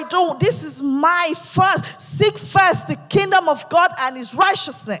 This is my first. Seek first the kingdom of God and his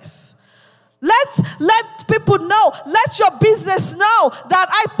righteousness. Let people know. Let your business know that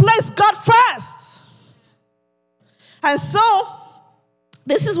I place God first. And so,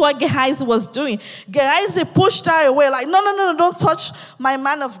 this is what Gehazi was doing. Gehazi pushed her away like, no, don't touch my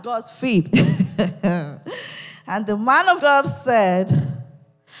man of God's feet. And the man of God said,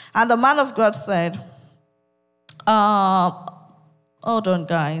 hold on,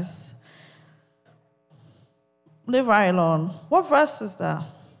 guys. Leave her alone. What verse is that?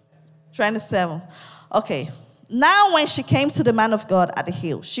 27. Okay. Now when she came to the man of God at the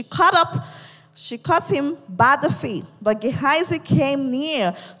hill, she caught him by the feet. But Gehazi came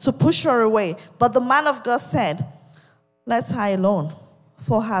near to push her away. But the man of God said, let her alone,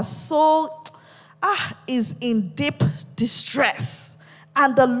 for her soul is in deep distress.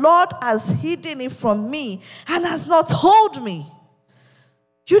 And the Lord has hidden it from me and has not told me.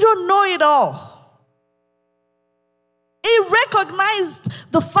 You don't know it all. He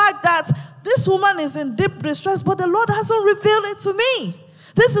recognized the fact that this woman is in deep distress, but the Lord hasn't revealed it to me.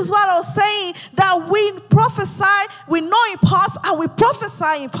 This is what I was saying, that we prophesy, we know in parts, and we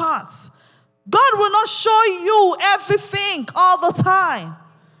prophesy in parts. God will not show you everything all the time.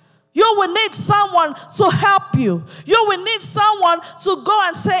 You will need someone to help you. You will need someone to go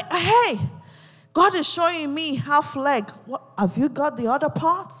and say, hey, God is showing me half leg. What, have you got the other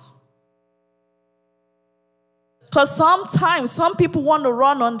parts? Because sometimes some people want to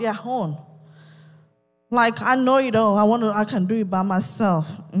run on their own. Like, I know it all. I can do it by myself.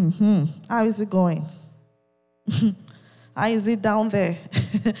 How is it going? How is it down there?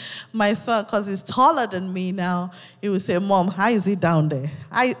 My son, because he's taller than me now, he will say, Mom, how is it down there?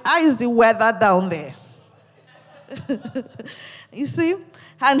 How is the weather down there? You see?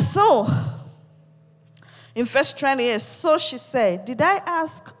 And so, in verse 28, so she said, did I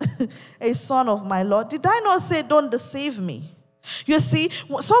ask a son of my Lord? Did I not say, don't deceive me? You see,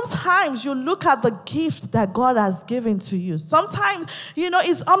 sometimes you look at the gift that God has given to you. Sometimes,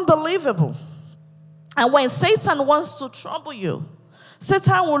 it's unbelievable. And when Satan wants to trouble you,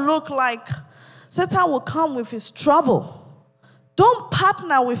 Satan will come with his trouble. Don't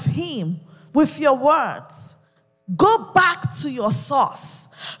partner with him with your words. Go back to your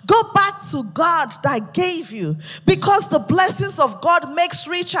source. Go back to God that gave you. Because the blessings of God makes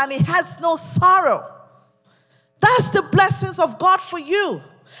rich and it has no sorrow. That's the blessings of God for you.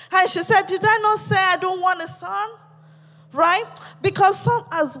 And she said, did I not say I don't want a son? Right? Because some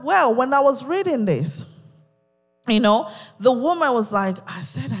as well, when I was reading this, the woman was like, I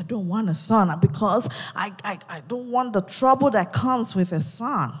said I don't want a son because I don't want the trouble that comes with a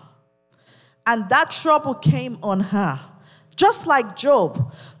son. And that trouble came on her. Just like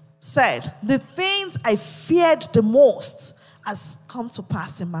Job said, the things I feared the most has come to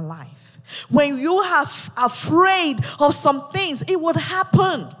pass in my life. When you are afraid of some things, it would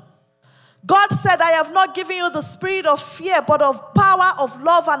happen. God said, I have not given you the spirit of fear, but of power, of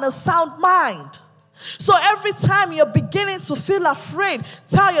love, and a sound mind. So every time you're beginning to feel afraid,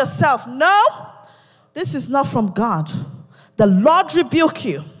 tell yourself, no, this is not from God. The Lord rebuke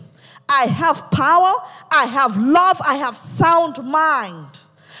you. I have power, I have love, I have sound mind.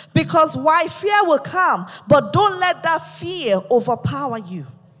 Because why? Fear will come, but don't let that fear overpower you.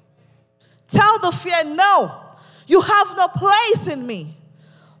 Tell the fear, no, you have no place in me.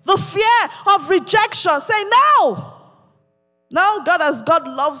 The fear of rejection, say no. No, God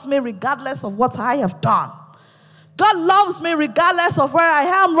loves me regardless of what I have done. God loves me regardless of where I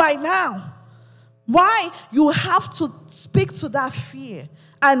am right now. Why? You have to speak to that fear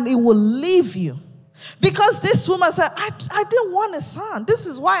and it will leave you. Because this woman said, I didn't want a son. This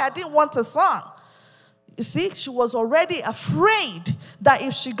is why I didn't want a son. You see, she was already afraid that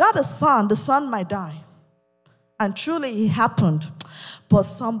if she got a son, the son might die. And truly it happened. But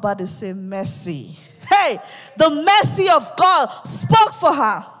somebody say mercy. Hey, the mercy of God spoke for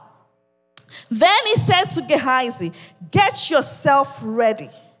her. Then he said to Gehazi, get yourself ready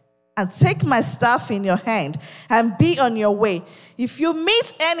and take my staff in your hand and be on your way. If you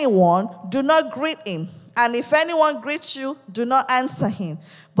meet anyone, do not greet him. And if anyone greets you, do not answer him.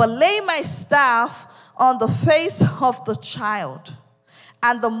 But lay my staff on the face of the child.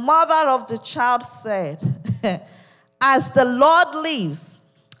 And the mother of the child said, as the Lord lives,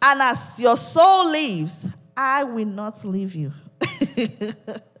 and as your soul lives, I will not leave you.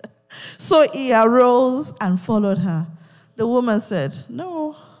 So he arose and followed her. The woman said,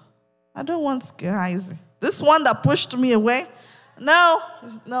 no, I don't want Gehazi. This one that pushed me away? No.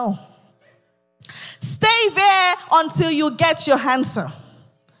 Stay there until you get your answer.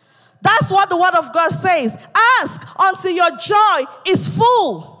 That's what the word of God says. Ask until your joy is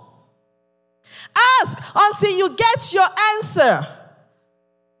full. Ask until you get your answer.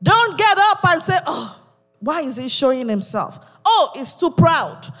 Don't get up and say, oh, why is he showing himself? Oh, he's too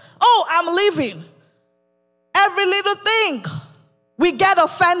proud. Oh, I'm leaving. Every little thing, we get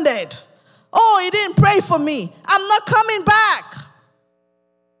offended. Oh, he didn't pray for me. I'm not coming back.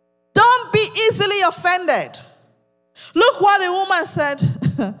 Don't be easily offended. Look what the woman said.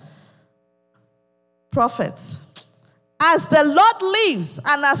 Prophets, as the Lord lives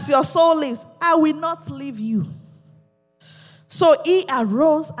and as your soul lives, I will not leave you. So he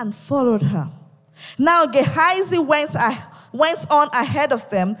arose and followed her. Now Gehazi went on ahead of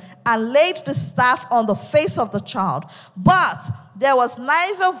them and laid the staff on the face of the child. But there was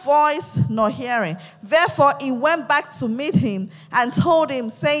neither voice nor hearing. Therefore he went back to meet him and told him,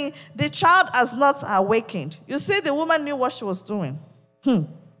 saying, the child has not awakened. You see, the woman knew what she was doing.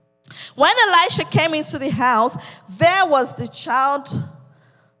 When Elisha came into the house, there was the child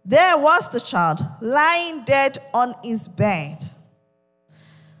lying dead on his bed.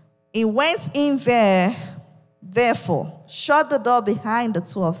 He went in there, therefore, shut the door behind the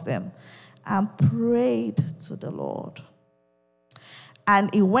two of them, and prayed to the Lord.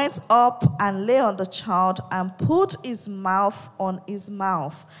 And he went up and lay on the child and put his mouth on his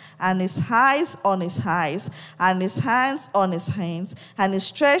mouth, and his eyes on his eyes, and his hands on his hands, and he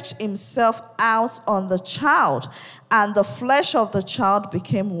stretched himself out on the child, and the flesh of the child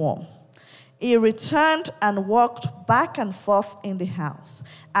became warm. He returned and walked back and forth in the house,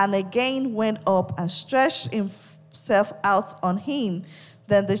 and again went up and stretched himself out on him.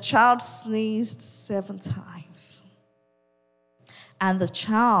 Then the child sneezed 7 times. And the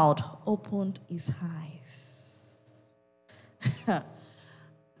child opened his eyes.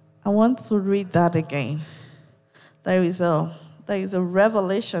 I want to read that again. There is a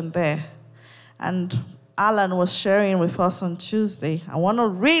revelation there. And Alan was sharing with us on Tuesday. I want to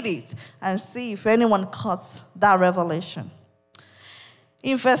read it and see if anyone caught that revelation.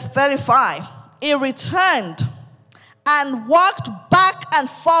 In verse 35, he returned and walked back and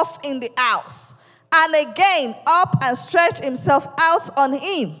forth in the house, and again up and stretched himself out on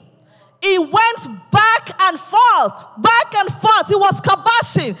him. He went back and forth, back and forth. He was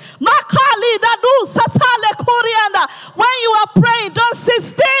kabashing. When you are praying, don't sit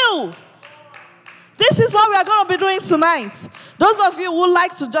still. This is what we are going to be doing tonight. Those of you who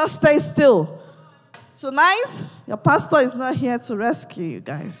like to just stay still, tonight, your pastor is not here to rescue you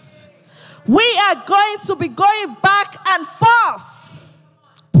guys. We are going to be going back and forth,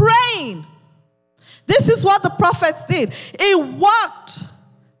 praying. This is what the prophets did. He walked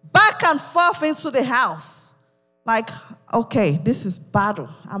back and forth into the house. Like, okay, this is battle.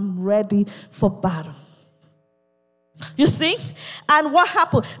 I'm ready for battle. You see? And what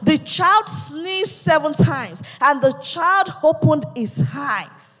happened? The child sneezed 7 times, and the child opened his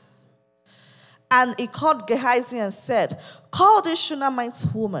eyes. And he called Gehazi and said, call this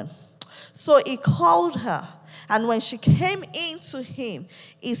Shunamite woman. So he called her. And when she came in to him,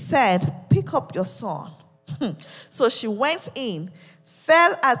 he said, pick up your son. So she went in,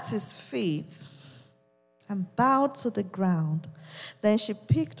 fell at his feet, and bowed to the ground. Then she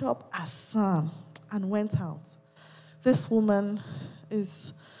picked up her son and went out. This woman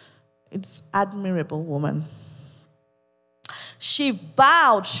it's admirable woman. She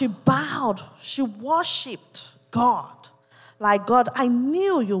bowed, she worshipped God. Like, God, I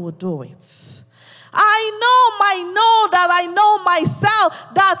knew you would do it. I know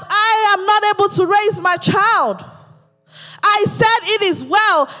myself that I am not able to raise my child. I said it is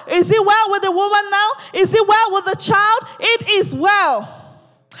well. Is it well with the woman now? Is it well with the child? It is well.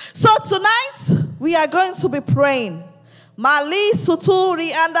 So tonight, we are going to be praying. Mali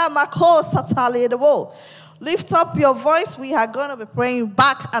suturi anda mako satali edebo. Lift up your voice. We are going to be praying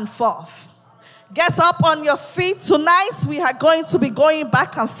back and forth. Get up on your feet. Tonight, we are going to be going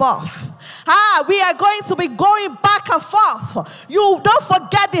back and forth. We are going to be going back and forth. You don't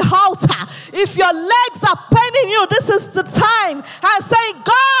forget the altar. If your legs are paining you, this is the time. And saying,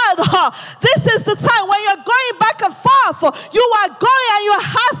 God, this is the time when you're going back and forth. You are going and you're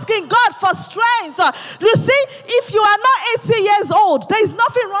asking God for strength. You see, if you are not 80 years old, there is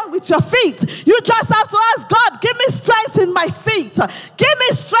nothing wrong with your feet. You just have to ask God, give me strength in my feet. Give me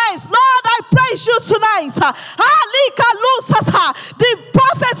strength. Lord, I praise you tonight. The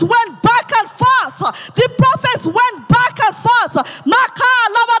prophets went back and forth. The prophets went back and forth.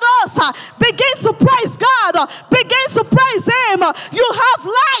 Begin to praise God. Begin to praise Him. You have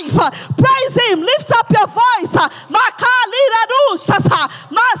life. Praise Him. Lift up your voice.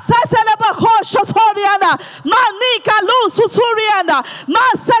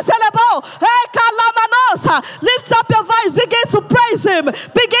 Lift up your voice. Begin to praise Him.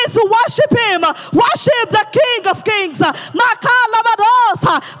 Begin to worship Him. Worship the King of Kings.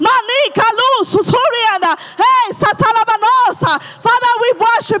 Father, we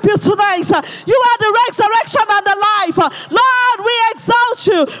worship you tonight. You are the resurrection and the life. Lord, we exalt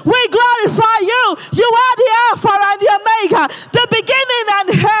you. We glorify you. You are the Alpha and the Omega, the beginning and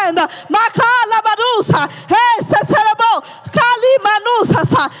the end.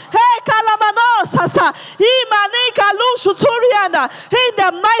 In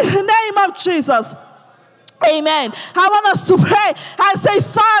the mighty name of Jesus. Amen. I want us to pray and say,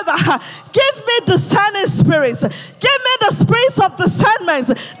 Father, give me discerning spirits. Give me the spirits of discernment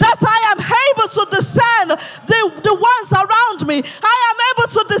that I am able to discern the ones around me. I am able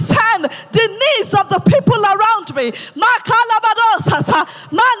to discern the needs of the people around me.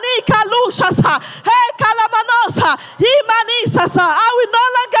 I will no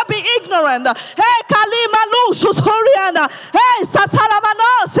longer be ignorant.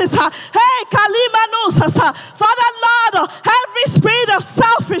 Father Lord, every spirit of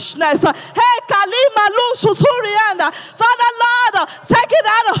selfishness, Father Lord, take it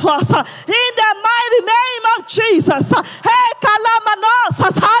out of us in the mighty name of Jesus.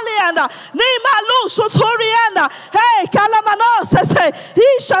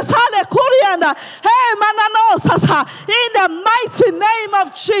 In the mighty name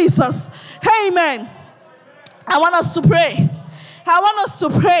of Jesus. Amen. I want us to pray. I want us to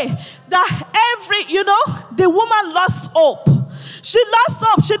pray that the woman lost hope. She lost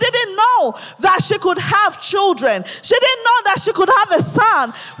hope. She didn't know that she could have children. She didn't know that she could have a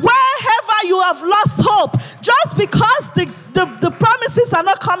son. Wherever you have lost hope, just because the promises are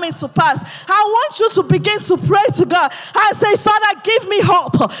not coming to pass, I want you to begin to pray to God and say, Father, give me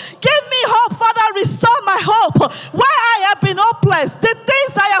hope. Give me hope, Father, restore my hope. Where I have been hopeless, the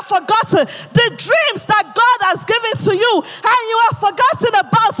things I have forgotten, the dreams that God has given to you, and you have forgotten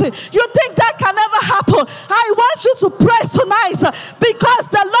about it. You think that can never happen. I want you to pray tonight because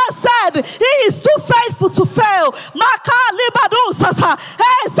the Lord said He is too faithful to fail.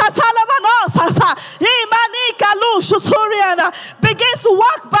 Begin to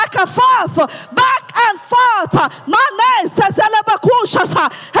walk back and forth. Back and forth.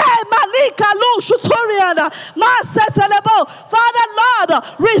 Father Lord,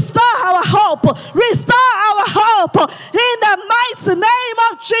 restore our hope. Restore our hope in the mighty name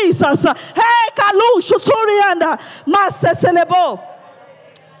of Jesus.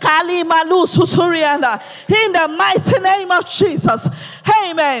 In the mighty name of Jesus.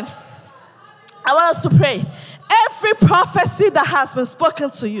 Amen. I want us to pray. Every prophecy that has been spoken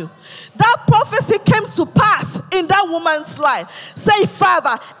to you, that prophecy came to pass in that woman's life. Say,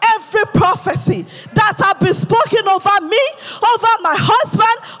 Father, every prophecy that has been spoken over me, over my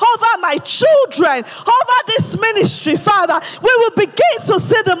husband, over my children, over this ministry, Father, we will begin to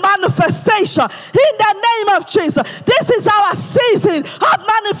see the manifestation in the name of Jesus. This is our season of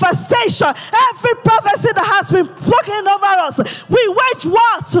manifestation. Every prophecy that has been spoken over us, we wage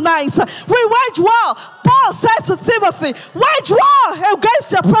war tonight. We wage war. Paul said to Timothy, wage war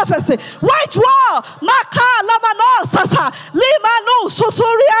against your prophecy. Wage war.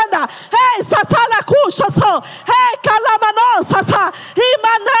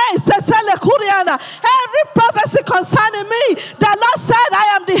 Every prophecy concerning me, the Lord said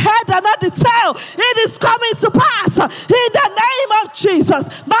I am the head and not the tail. It is coming to pass in the name of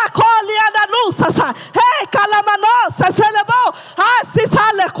Jesus.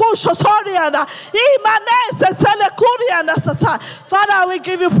 Father, we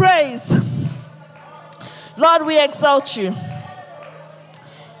give you praise. Lord, we exalt you.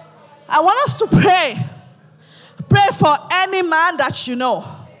 I want us to pray. Pray for any man that you know.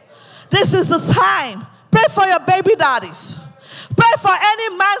 This is the time. Pray for your baby daddies. Pray for any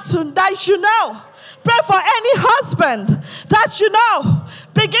man that you know. Pray for any husband that you know.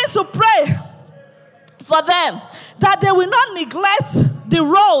 Begin to pray for them, that they will not neglect the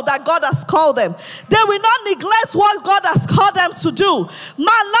role that God has called them. They will not neglect what God has called them to do.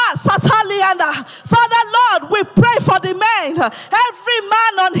 Father Lord, we pray for the men. Every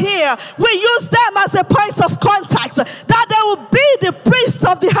man on here, we use them as a point of contact, that they will be the priests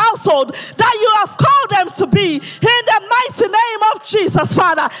of the household that you have called them to be. In the mighty name of Jesus,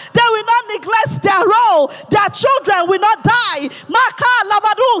 Father, they will not neglect their role. Their children will not die.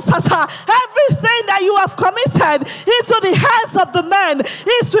 Everything that you have committed into the hands of the men,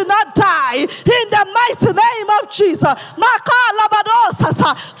 it will not die. In the mighty name of Jesus.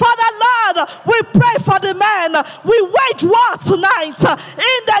 Father Lord, we pray for the men. We wage war tonight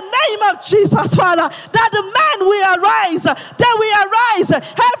in the name of Jesus, Father, that the men will arise. They will arise.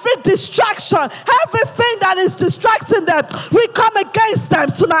 Every distraction, everything that is distracting them, we come against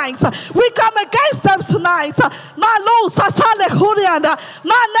them tonight. We come against them tonight. Malu satale hurianda,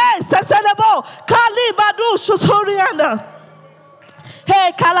 mane seselebo kalibadu shusurianda.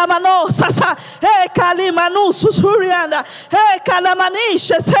 Hey kalamano sasa, hey kalimanu susurianda, hey kalamani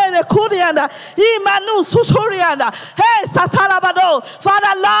shesere kurianda, imanu susurianda, hey satalabado.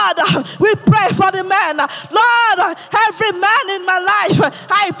 Father Lord, we pray for the men. Lord, every man in my life,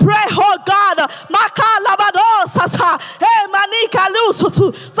 I pray, oh God, makalabado sasa, hey manika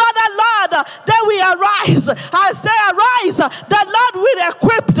lusutu. Father Lord, they will arise. As they arise, the Lord will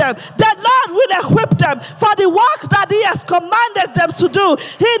equip them. The Lord will equip them for the work that He has commanded them to do. In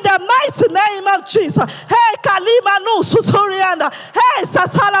the mighty name of Jesus. Hey kalimanu susurianda. Hey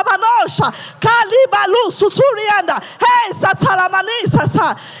satalabanosha. Kalibalu susurianda. Hey satalamani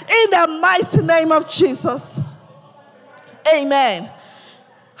sasa. In the mighty name of Jesus. Amen.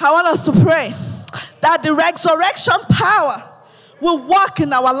 I want us to pray that the resurrection power will work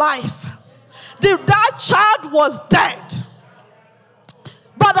in our life. That child was dead,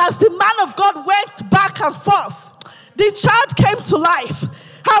 but as the man of God went back and forth, the child came to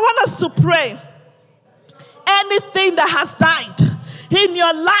life. I want us to pray. Anything that has died in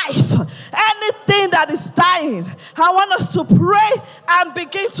your life, anything that is dying, I want us to pray and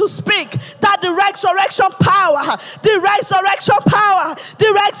begin to speak that the resurrection power, it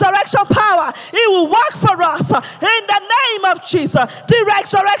will work for us in the name of Jesus. The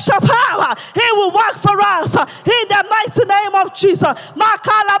resurrection power, it will work for us in the mighty name of Jesus.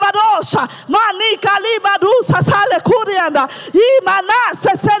 Makalabadosha, manikalibadusha sale kurianda, imana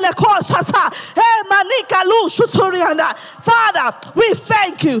setele koshasa, manikalu shuturianda. Father, we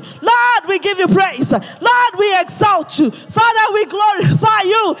thank you. Lord, we give you praise. Lord, we exalt you. Father, we glorify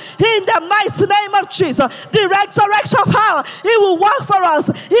you in the mighty name of Jesus. The resurrection power, it will work for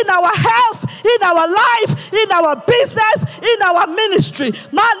us in our health, in our life, in our business, in our ministry.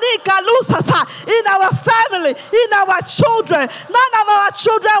 Manika lusata, in our family, in our children. None of our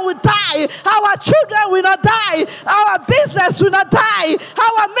children will die. Our children will not die. Our business will not die.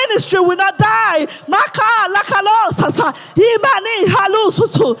 Our ministry will not die. Maka lakalosata, imani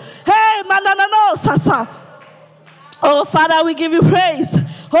halusutu. Hey, mananano sasa. Oh, Father, we give you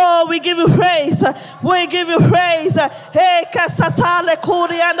praise. Oh, we give you praise. We give you praise. Hey, kasatale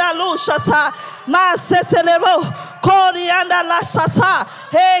kurianda lushata. Ma setelebo kurianda la sata.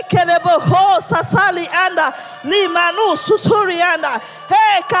 Hey, kelebo ho satali anda. Limanu suturianda.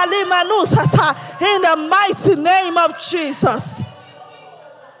 Hey, kalimanu sata. In the mighty name of Jesus.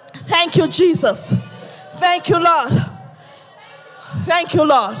 Thank you, Jesus. Thank you, Lord. Thank you,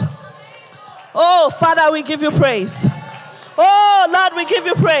 Lord. Oh, Father, we give you praise. Oh, Lord, we give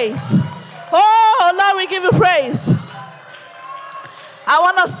you praise. Oh, Lord, we give you praise. I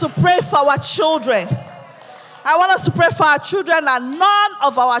want us to pray for our children. I want us to pray for our children, and none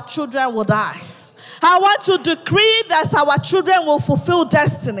of our children will die. I want to decree that our children will fulfill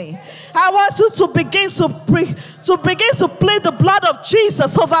destiny. I want you to begin to plead the blood of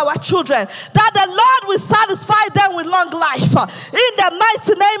Jesus over our children, that the Lord will satisfy them with long life. In the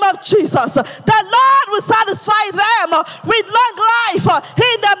mighty name of Jesus, the Lord will satisfy them with long life.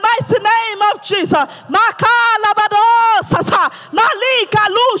 In the mighty name of Jesus. Makalabado sasa, malika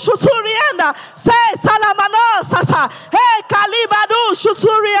lu shuturianda, say talamano sasa, hey kalibadu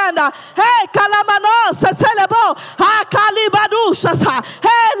shuturianda, hey kalamano.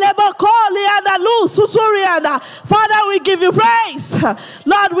 Father, we give you praise.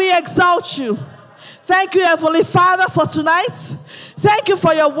 Lord, we exalt you. Thank you, Heavenly Father, for tonight. Thank you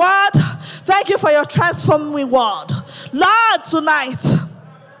for your word. Thank you for your transforming word. Lord, tonight,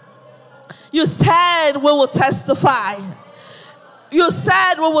 you said we will testify. You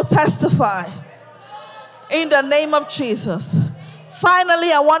said we will testify. In the name of Jesus.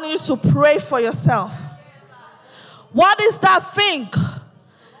 Finally, I want you to pray for yourself. What is that thing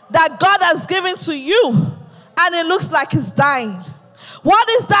that God has given to you and it looks like it's dying? What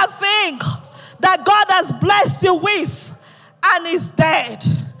is that thing that God has blessed you with and is dead?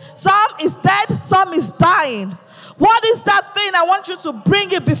 Some is dead, some is dying. What is that thing? I want you to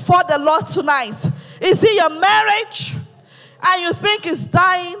bring it before the Lord tonight. Is it your marriage and you think it's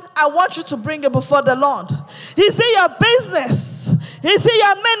dying? I want you to bring it before the Lord. Is it your business? Is it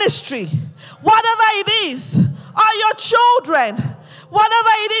your ministry? Whatever it is, or your children, whatever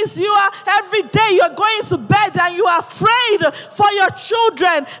it is, you are every day you're going to bed and you are afraid for your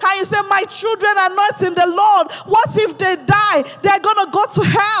children, and you say, my children are not in the Lord. What if they die? They're going to go to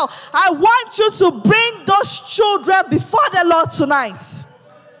hell. I want you to bring those children before the Lord tonight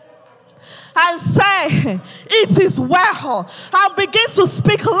and say, it is well. And begin to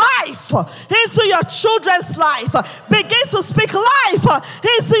speak life into your children's life. Begin to speak life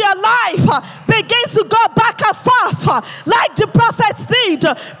into your life. Begin to go back and forth like the prophets did.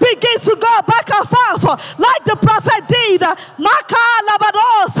 Begin to go back and forth like the prophet did.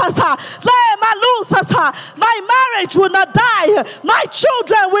 My marriage will not die. My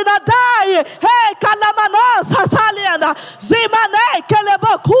children will not die. Hey,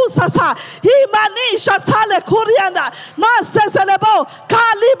 Imani shatale kurianda maseselebo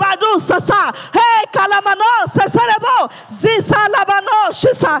kalibadu sasa hey kalamano seselebo zisa labano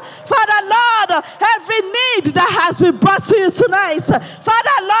shisa. Father Lord, every need that has been brought to you tonight,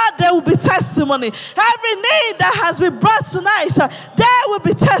 Father Lord, there will be testimony. Every need that has been brought tonight, there will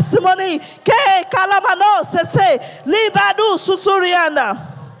be testimony. Ke kalamano sese libadu susurianda.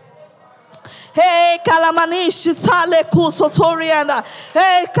 Hey, kalamani shitale kusotoriana.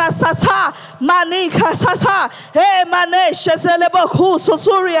 Hey, kasata mani kasata. Hey, mane shezelebo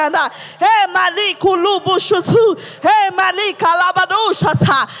kusotoriana. Hey, mani kulubu shutu. Hey, mani kalabadu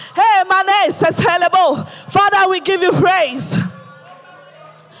shata. Hey, mane sezelebo. Father, we give you praise.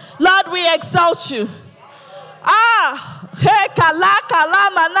 Lord, we exalt you. Hey, hey,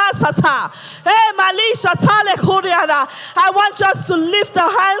 I want us to lift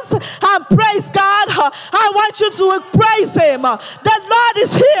our hands and praise God. I want you to praise Him. The Lord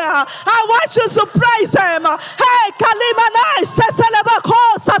is here. I want you to praise Him. Hey, Kalimanai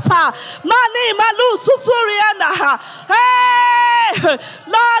Setelebakosata Mani Malu Susuriana. Hey,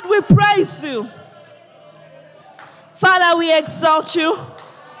 Lord, we praise you. Father, we exalt you.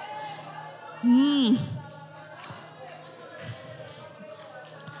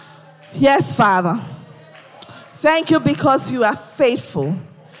 Yes, Father. Thank you because you are faithful.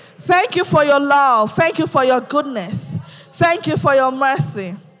 Thank you for your love. Thank you for your goodness. Thank you for your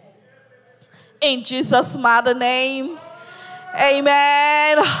mercy. In Jesus' mighty name,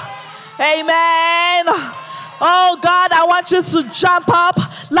 amen. Amen. Oh God, I want you to jump up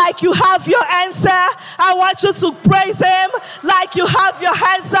like you have your answer. I want you to praise Him like you have your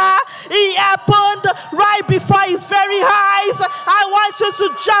answer. He happened right before His very eyes. I want you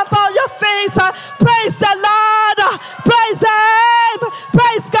to jump on your feet. Praise the Lord. Praise Him.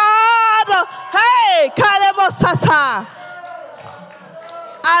 Praise God. Hey, Kalemosata.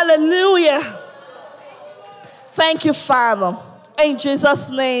 Hallelujah. Thank you, Father. In Jesus'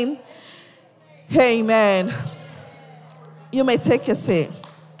 name, amen. You may take your seat.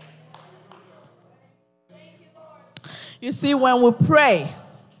 You see, when we pray,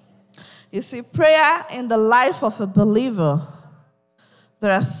 you see, prayer in the life of a believer,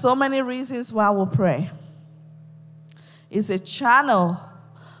 there are so many reasons why we pray. It's a channel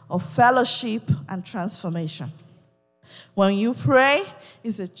of fellowship and transformation. When you pray,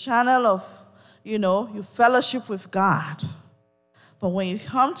 it's a channel of, you fellowship with God. But when you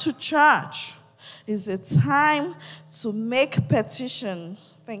come to church, it's a time to make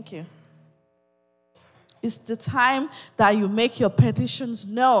petitions. Thank you. It's the time that you make your petitions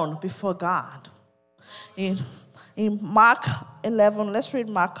known before God. In Mark 11, let's read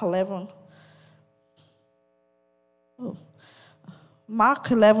Mark 11. Mark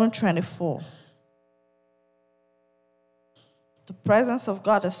 11:24. The presence of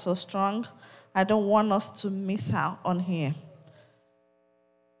God is so strong, I don't want us to miss out on here.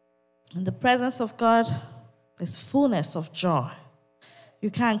 In the presence of God, there's fullness of joy. You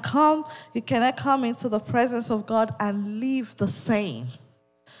cannot come into the presence of God and leave the same.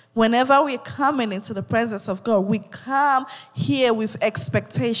 Whenever we're coming into the presence of God, we come here with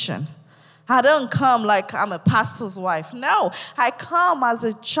expectation. I don't come like I'm a pastor's wife. No, I come as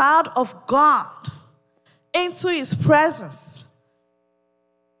a child of God into His presence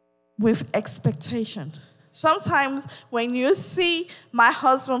with expectation. Sometimes when you see my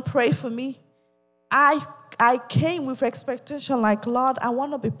husband pray for me, I I came with expectation like, Lord, I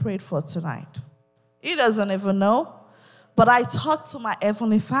want to be prayed for tonight. He doesn't even know. But I talked to my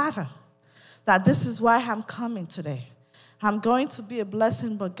Heavenly Father that this is why I'm coming today. I'm going to be a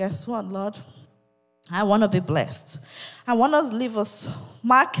blessing, but guess what, Lord? I want to be blessed. I want to leave us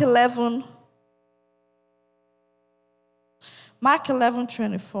Mark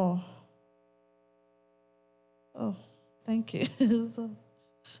 11:24. Oh, thank you.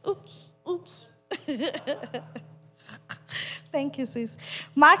 Oops. Thank you, sis.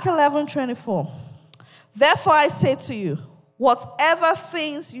 Mark 11:24. Therefore I say to you, whatever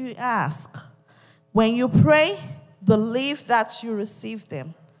things you ask, when you pray, believe that you receive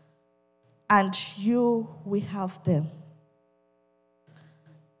them, and you will have them.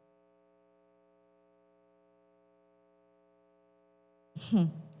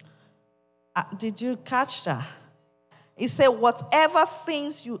 Did you catch that? He said, whatever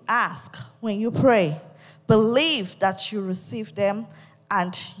things you ask when you pray, believe that you receive them,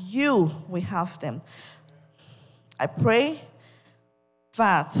 and you will have them. I pray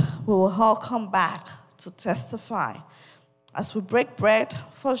that we will all come back to testify as we break bread.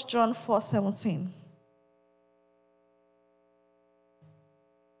 1 John 4:17.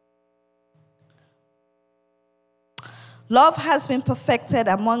 Love has been perfected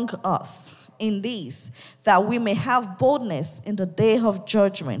among us in this, that we may have boldness in the day of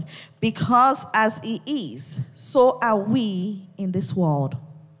judgment, because as He is, so are we in this world.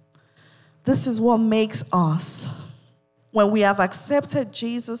 This is what makes us. When we have accepted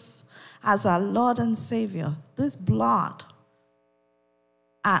Jesus as our Lord and Savior, this blood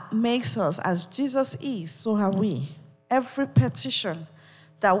makes us, as Jesus is, so are we. Every petition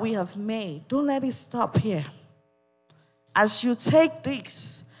that we have made, don't let it stop here. As you take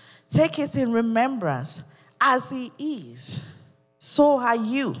this, take it in remembrance. As He is, so are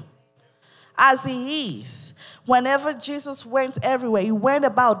you. As He is. Whenever Jesus went everywhere, He went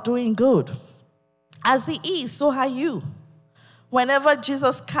about doing good. As He is, so are you. Whenever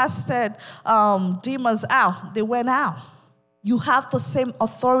Jesus casted demons out, they went out. You have the same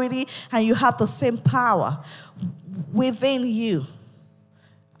authority and you have the same power within you.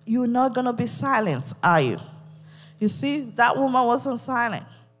 You're not going to be silenced, are you? You see, that woman wasn't silent.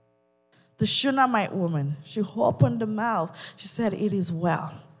 The Shunamite woman, she opened the mouth. She said, it is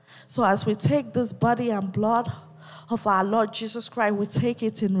well. So as we take this body and blood of our Lord Jesus Christ, we take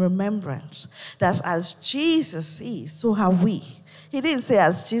it in remembrance that as Jesus is, so are we. He didn't say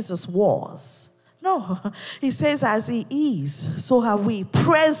as Jesus was. No, He says as He is, so are we.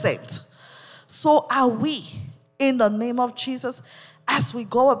 Present, so are we. In the name of Jesus, as we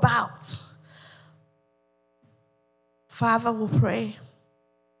go about. Father, we pray,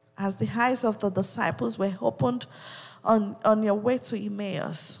 as the eyes of the disciples were opened on your way to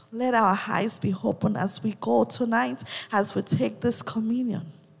Emmaus, let our eyes be open as we go tonight, as we take this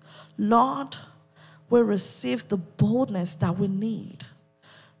communion. Lord, we receive the boldness that we need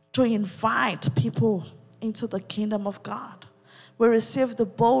to invite people into the kingdom of God. We receive the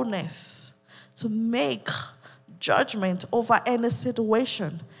boldness to make judgment over any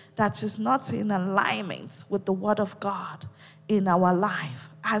situation that is not in alignment with the word of God in our life.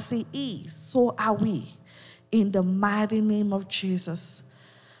 As He is, so are we. In the mighty name of Jesus.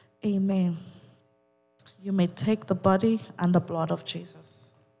 Amen. You may take the body and the blood of Jesus.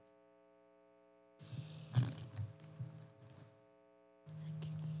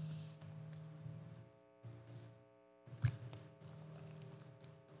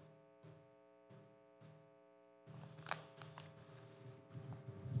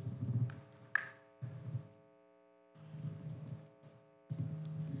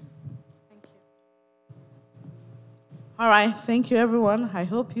 All right, thank you, everyone. I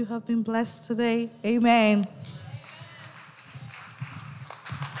hope you have been blessed today. Amen.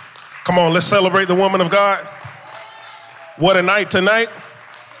 Come on, let's celebrate the woman of God. What a night tonight.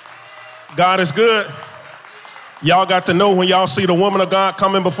 God is good. Y'all got to know when y'all see the woman of God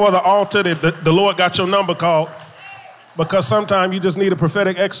coming before the altar that the Lord got your number called, because sometimes you just need a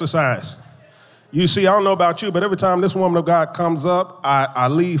prophetic exercise. You see, I don't know about you, but every time this woman of God comes up, I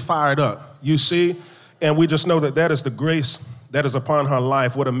leave fired up. You see? And we just know that that is the grace that is upon her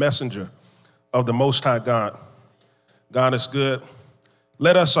life. What a messenger of the Most High God. God is good.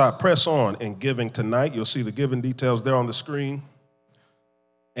 Let us press on in giving tonight. You'll see the giving details there on the screen.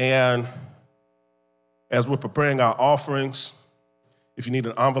 And as we're preparing our offerings, if you need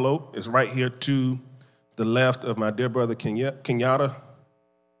an envelope, it's right here to the left of my dear brother Kenyatta.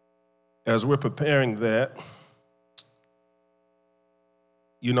 As we're preparing that,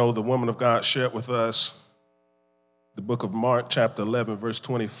 you know, the woman of God shared with us the book of Mark, chapter 11, verse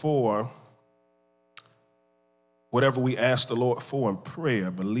 24. whatever we ask the Lord for in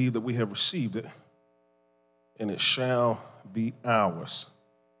prayer, believe that we have received it, and it shall be ours.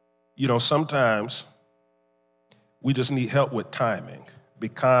 You know, sometimes we just need help with timing,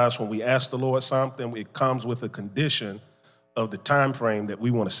 because when we ask the Lord something, it comes with a condition of the time frame that we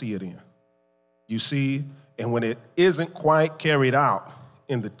want to see it in. You see, and when it isn't quite carried out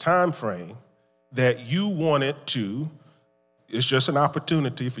in the time frame that you want it to, it's just an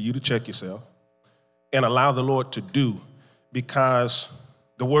opportunity for you to check yourself and allow the Lord to do, because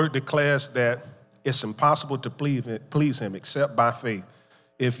the word declares that it's impossible to please him except by faith.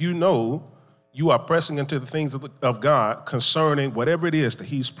 If you know you are pressing into the things of God concerning whatever it is that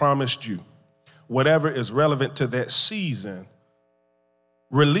he's promised you, whatever is relevant to that season,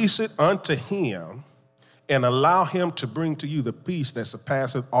 release it unto him and allow him to bring to you the peace that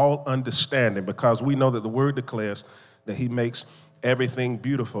surpasses all understanding, because we know that the word declares that he makes everything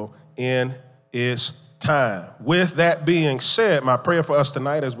beautiful in its time. With that being said, my prayer for us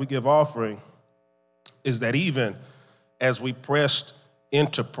tonight as we give offering is that even as we pressed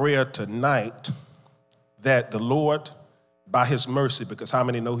into prayer tonight, that the Lord, by his mercy, because how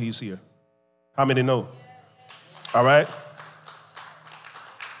many know he's here? How many know? All right?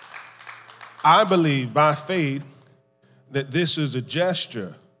 I believe by faith that this is a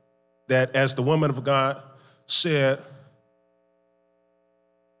gesture that, as the woman of God said,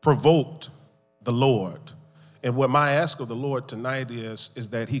 provoked the Lord. And what my ask of the Lord tonight is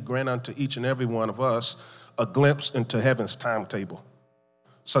that he grant unto each and every one of us a glimpse into heaven's timetable,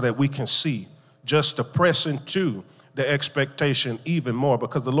 so that we can see, just to press into the expectation even more,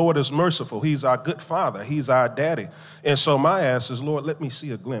 because the Lord is merciful. He's our good Father. He's our daddy. And so my ask is, Lord, let me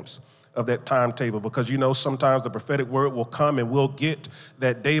see a glimpse of that timetable, because you know sometimes the prophetic word will come and we'll get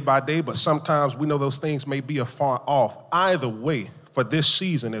that day by day, but sometimes we know those things may be afar off. Either way, for this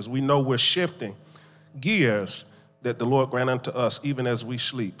season, as we know we're shifting gears, that the Lord grant unto us, even as we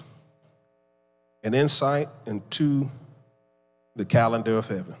sleep, an insight into the calendar of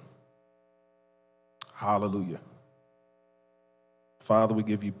heaven. Hallelujah. Father, we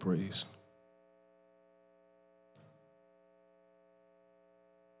give you praise.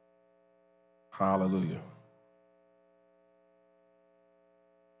 Hallelujah.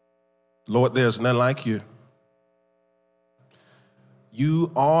 Lord, there's none like you.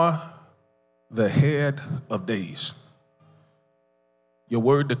 You are the head of days. Your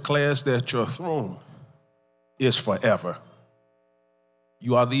word declares that your throne is forever.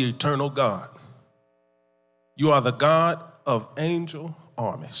 You are the eternal God. You are the God of angel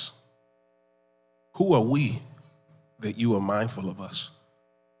armies. Who are we that you are mindful of us?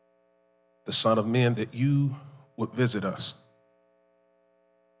 The Son of Man, that you would visit us.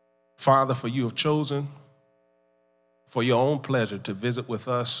 Father, for you have chosen for your own pleasure to visit with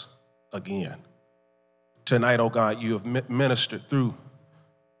us again. Tonight, oh God, you have ministered through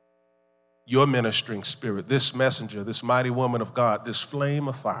your ministering spirit, this messenger, this mighty woman of God, this flame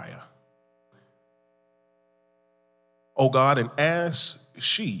of fire. Oh God, and as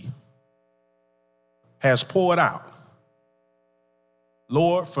she has poured out,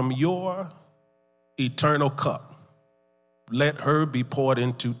 Lord, from your eternal cup, let her be poured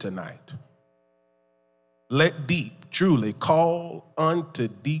into tonight. Let deep truly call unto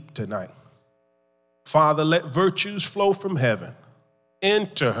deep tonight. Father, let virtues flow from heaven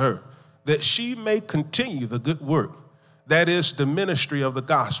into her, that she may continue the good work, that is the ministry of the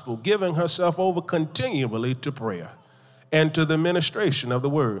gospel, giving herself over continually to prayer and to the ministration of the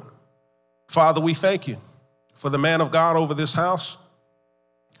word. Father, we thank you for the man of God over this house.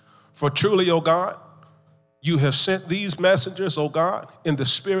 For truly, oh God, you have sent these messengers, oh God, in the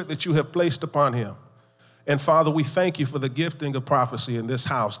spirit that you have placed upon him. And Father, we thank you for the gifting of prophecy in this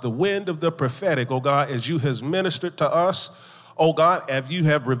house, the wind of the prophetic, oh God, as you have ministered to us, oh God, as you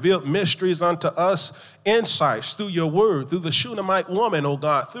have revealed mysteries unto us, insights through your word, through the Shunamite woman, oh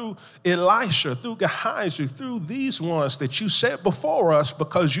God, through Elisha, through Gehazi, through these ones that you set before us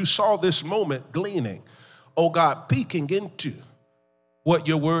because you saw this moment gleaning, oh God, peeking into what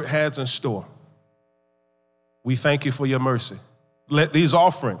your word has in store. We thank you for your mercy. Let these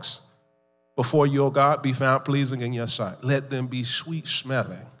offerings before you, O God, be found pleasing in your sight. Let them be sweet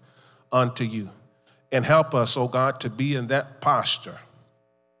smelling unto you. And help us, O God, to be in that posture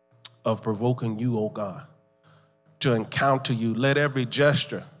of provoking you, O God, to encounter you. Let every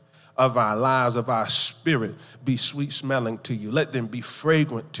gesture of our lives, of our spirit, be sweet smelling to you. Let them be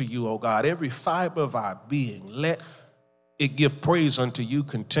fragrant to you, O God. Every fiber of our being, let it give praise unto you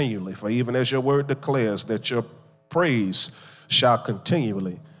continually. For even as your word declares that your praise shall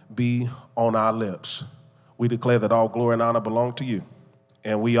continually be on our lips. We declare that all glory and honor belong to you.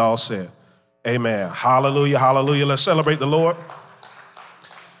 And we all said, Amen. Hallelujah, hallelujah. Let's celebrate the Lord.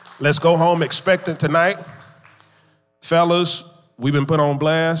 Let's go home expectant tonight. Fellas, we've been put on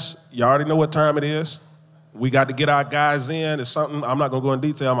blast. You already know what time it is. We got to get our guys in. It's something I'm not going to go in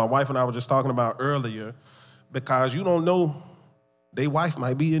detail. My wife and I were just talking about earlier, because you don't know, their wife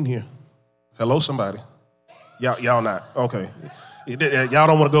might be in here. Hello, somebody. Y'all not. Okay. Y'all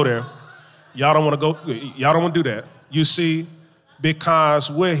don't want to go there. Y'all don't want to go. Y'all don't want to do that. You see,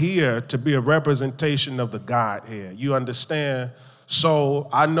 because we're here to be a representation of the Godhead. You understand? So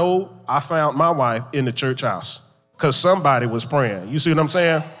I know I found my wife in the church house because somebody was praying. You see what I'm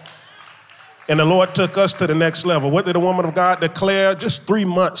saying? And the Lord took us to the next level. What did the woman of God declare? Just 3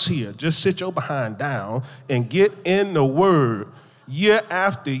 months here. Just sit your behind down and get in the Word. Year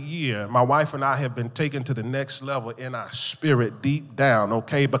after year, my wife and I have been taken to the next level in our spirit deep down,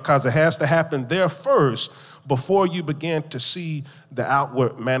 okay? Because it has to happen there first before you begin to see the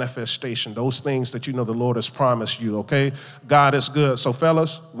outward manifestation, those things that you know the Lord has promised you, okay? God is good. So,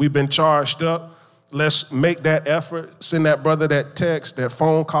 fellas, we've been charged up. Let's make that effort. Send that brother that text, that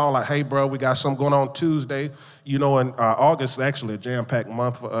phone call, like, hey, bro, we got something going on Tuesday. You know, in August is actually a jam-packed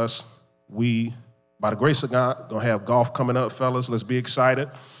month for us. We, by the grace of God, gonna have golf coming up, fellas. Let's be excited.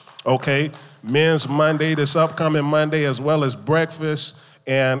 Okay, Men's Monday, this upcoming Monday, as well as breakfast.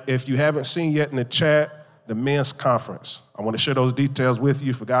 And if you haven't seen yet in the chat, the men's conference. I want to share those details with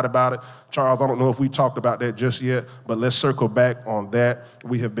you. Forgot about it. Charles, I don't know if we talked about that just yet, but let's circle back on that.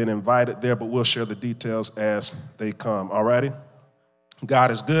 We have been invited there, but we'll share the details as they come. All righty?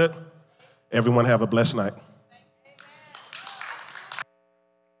 God is good. Everyone have a blessed night.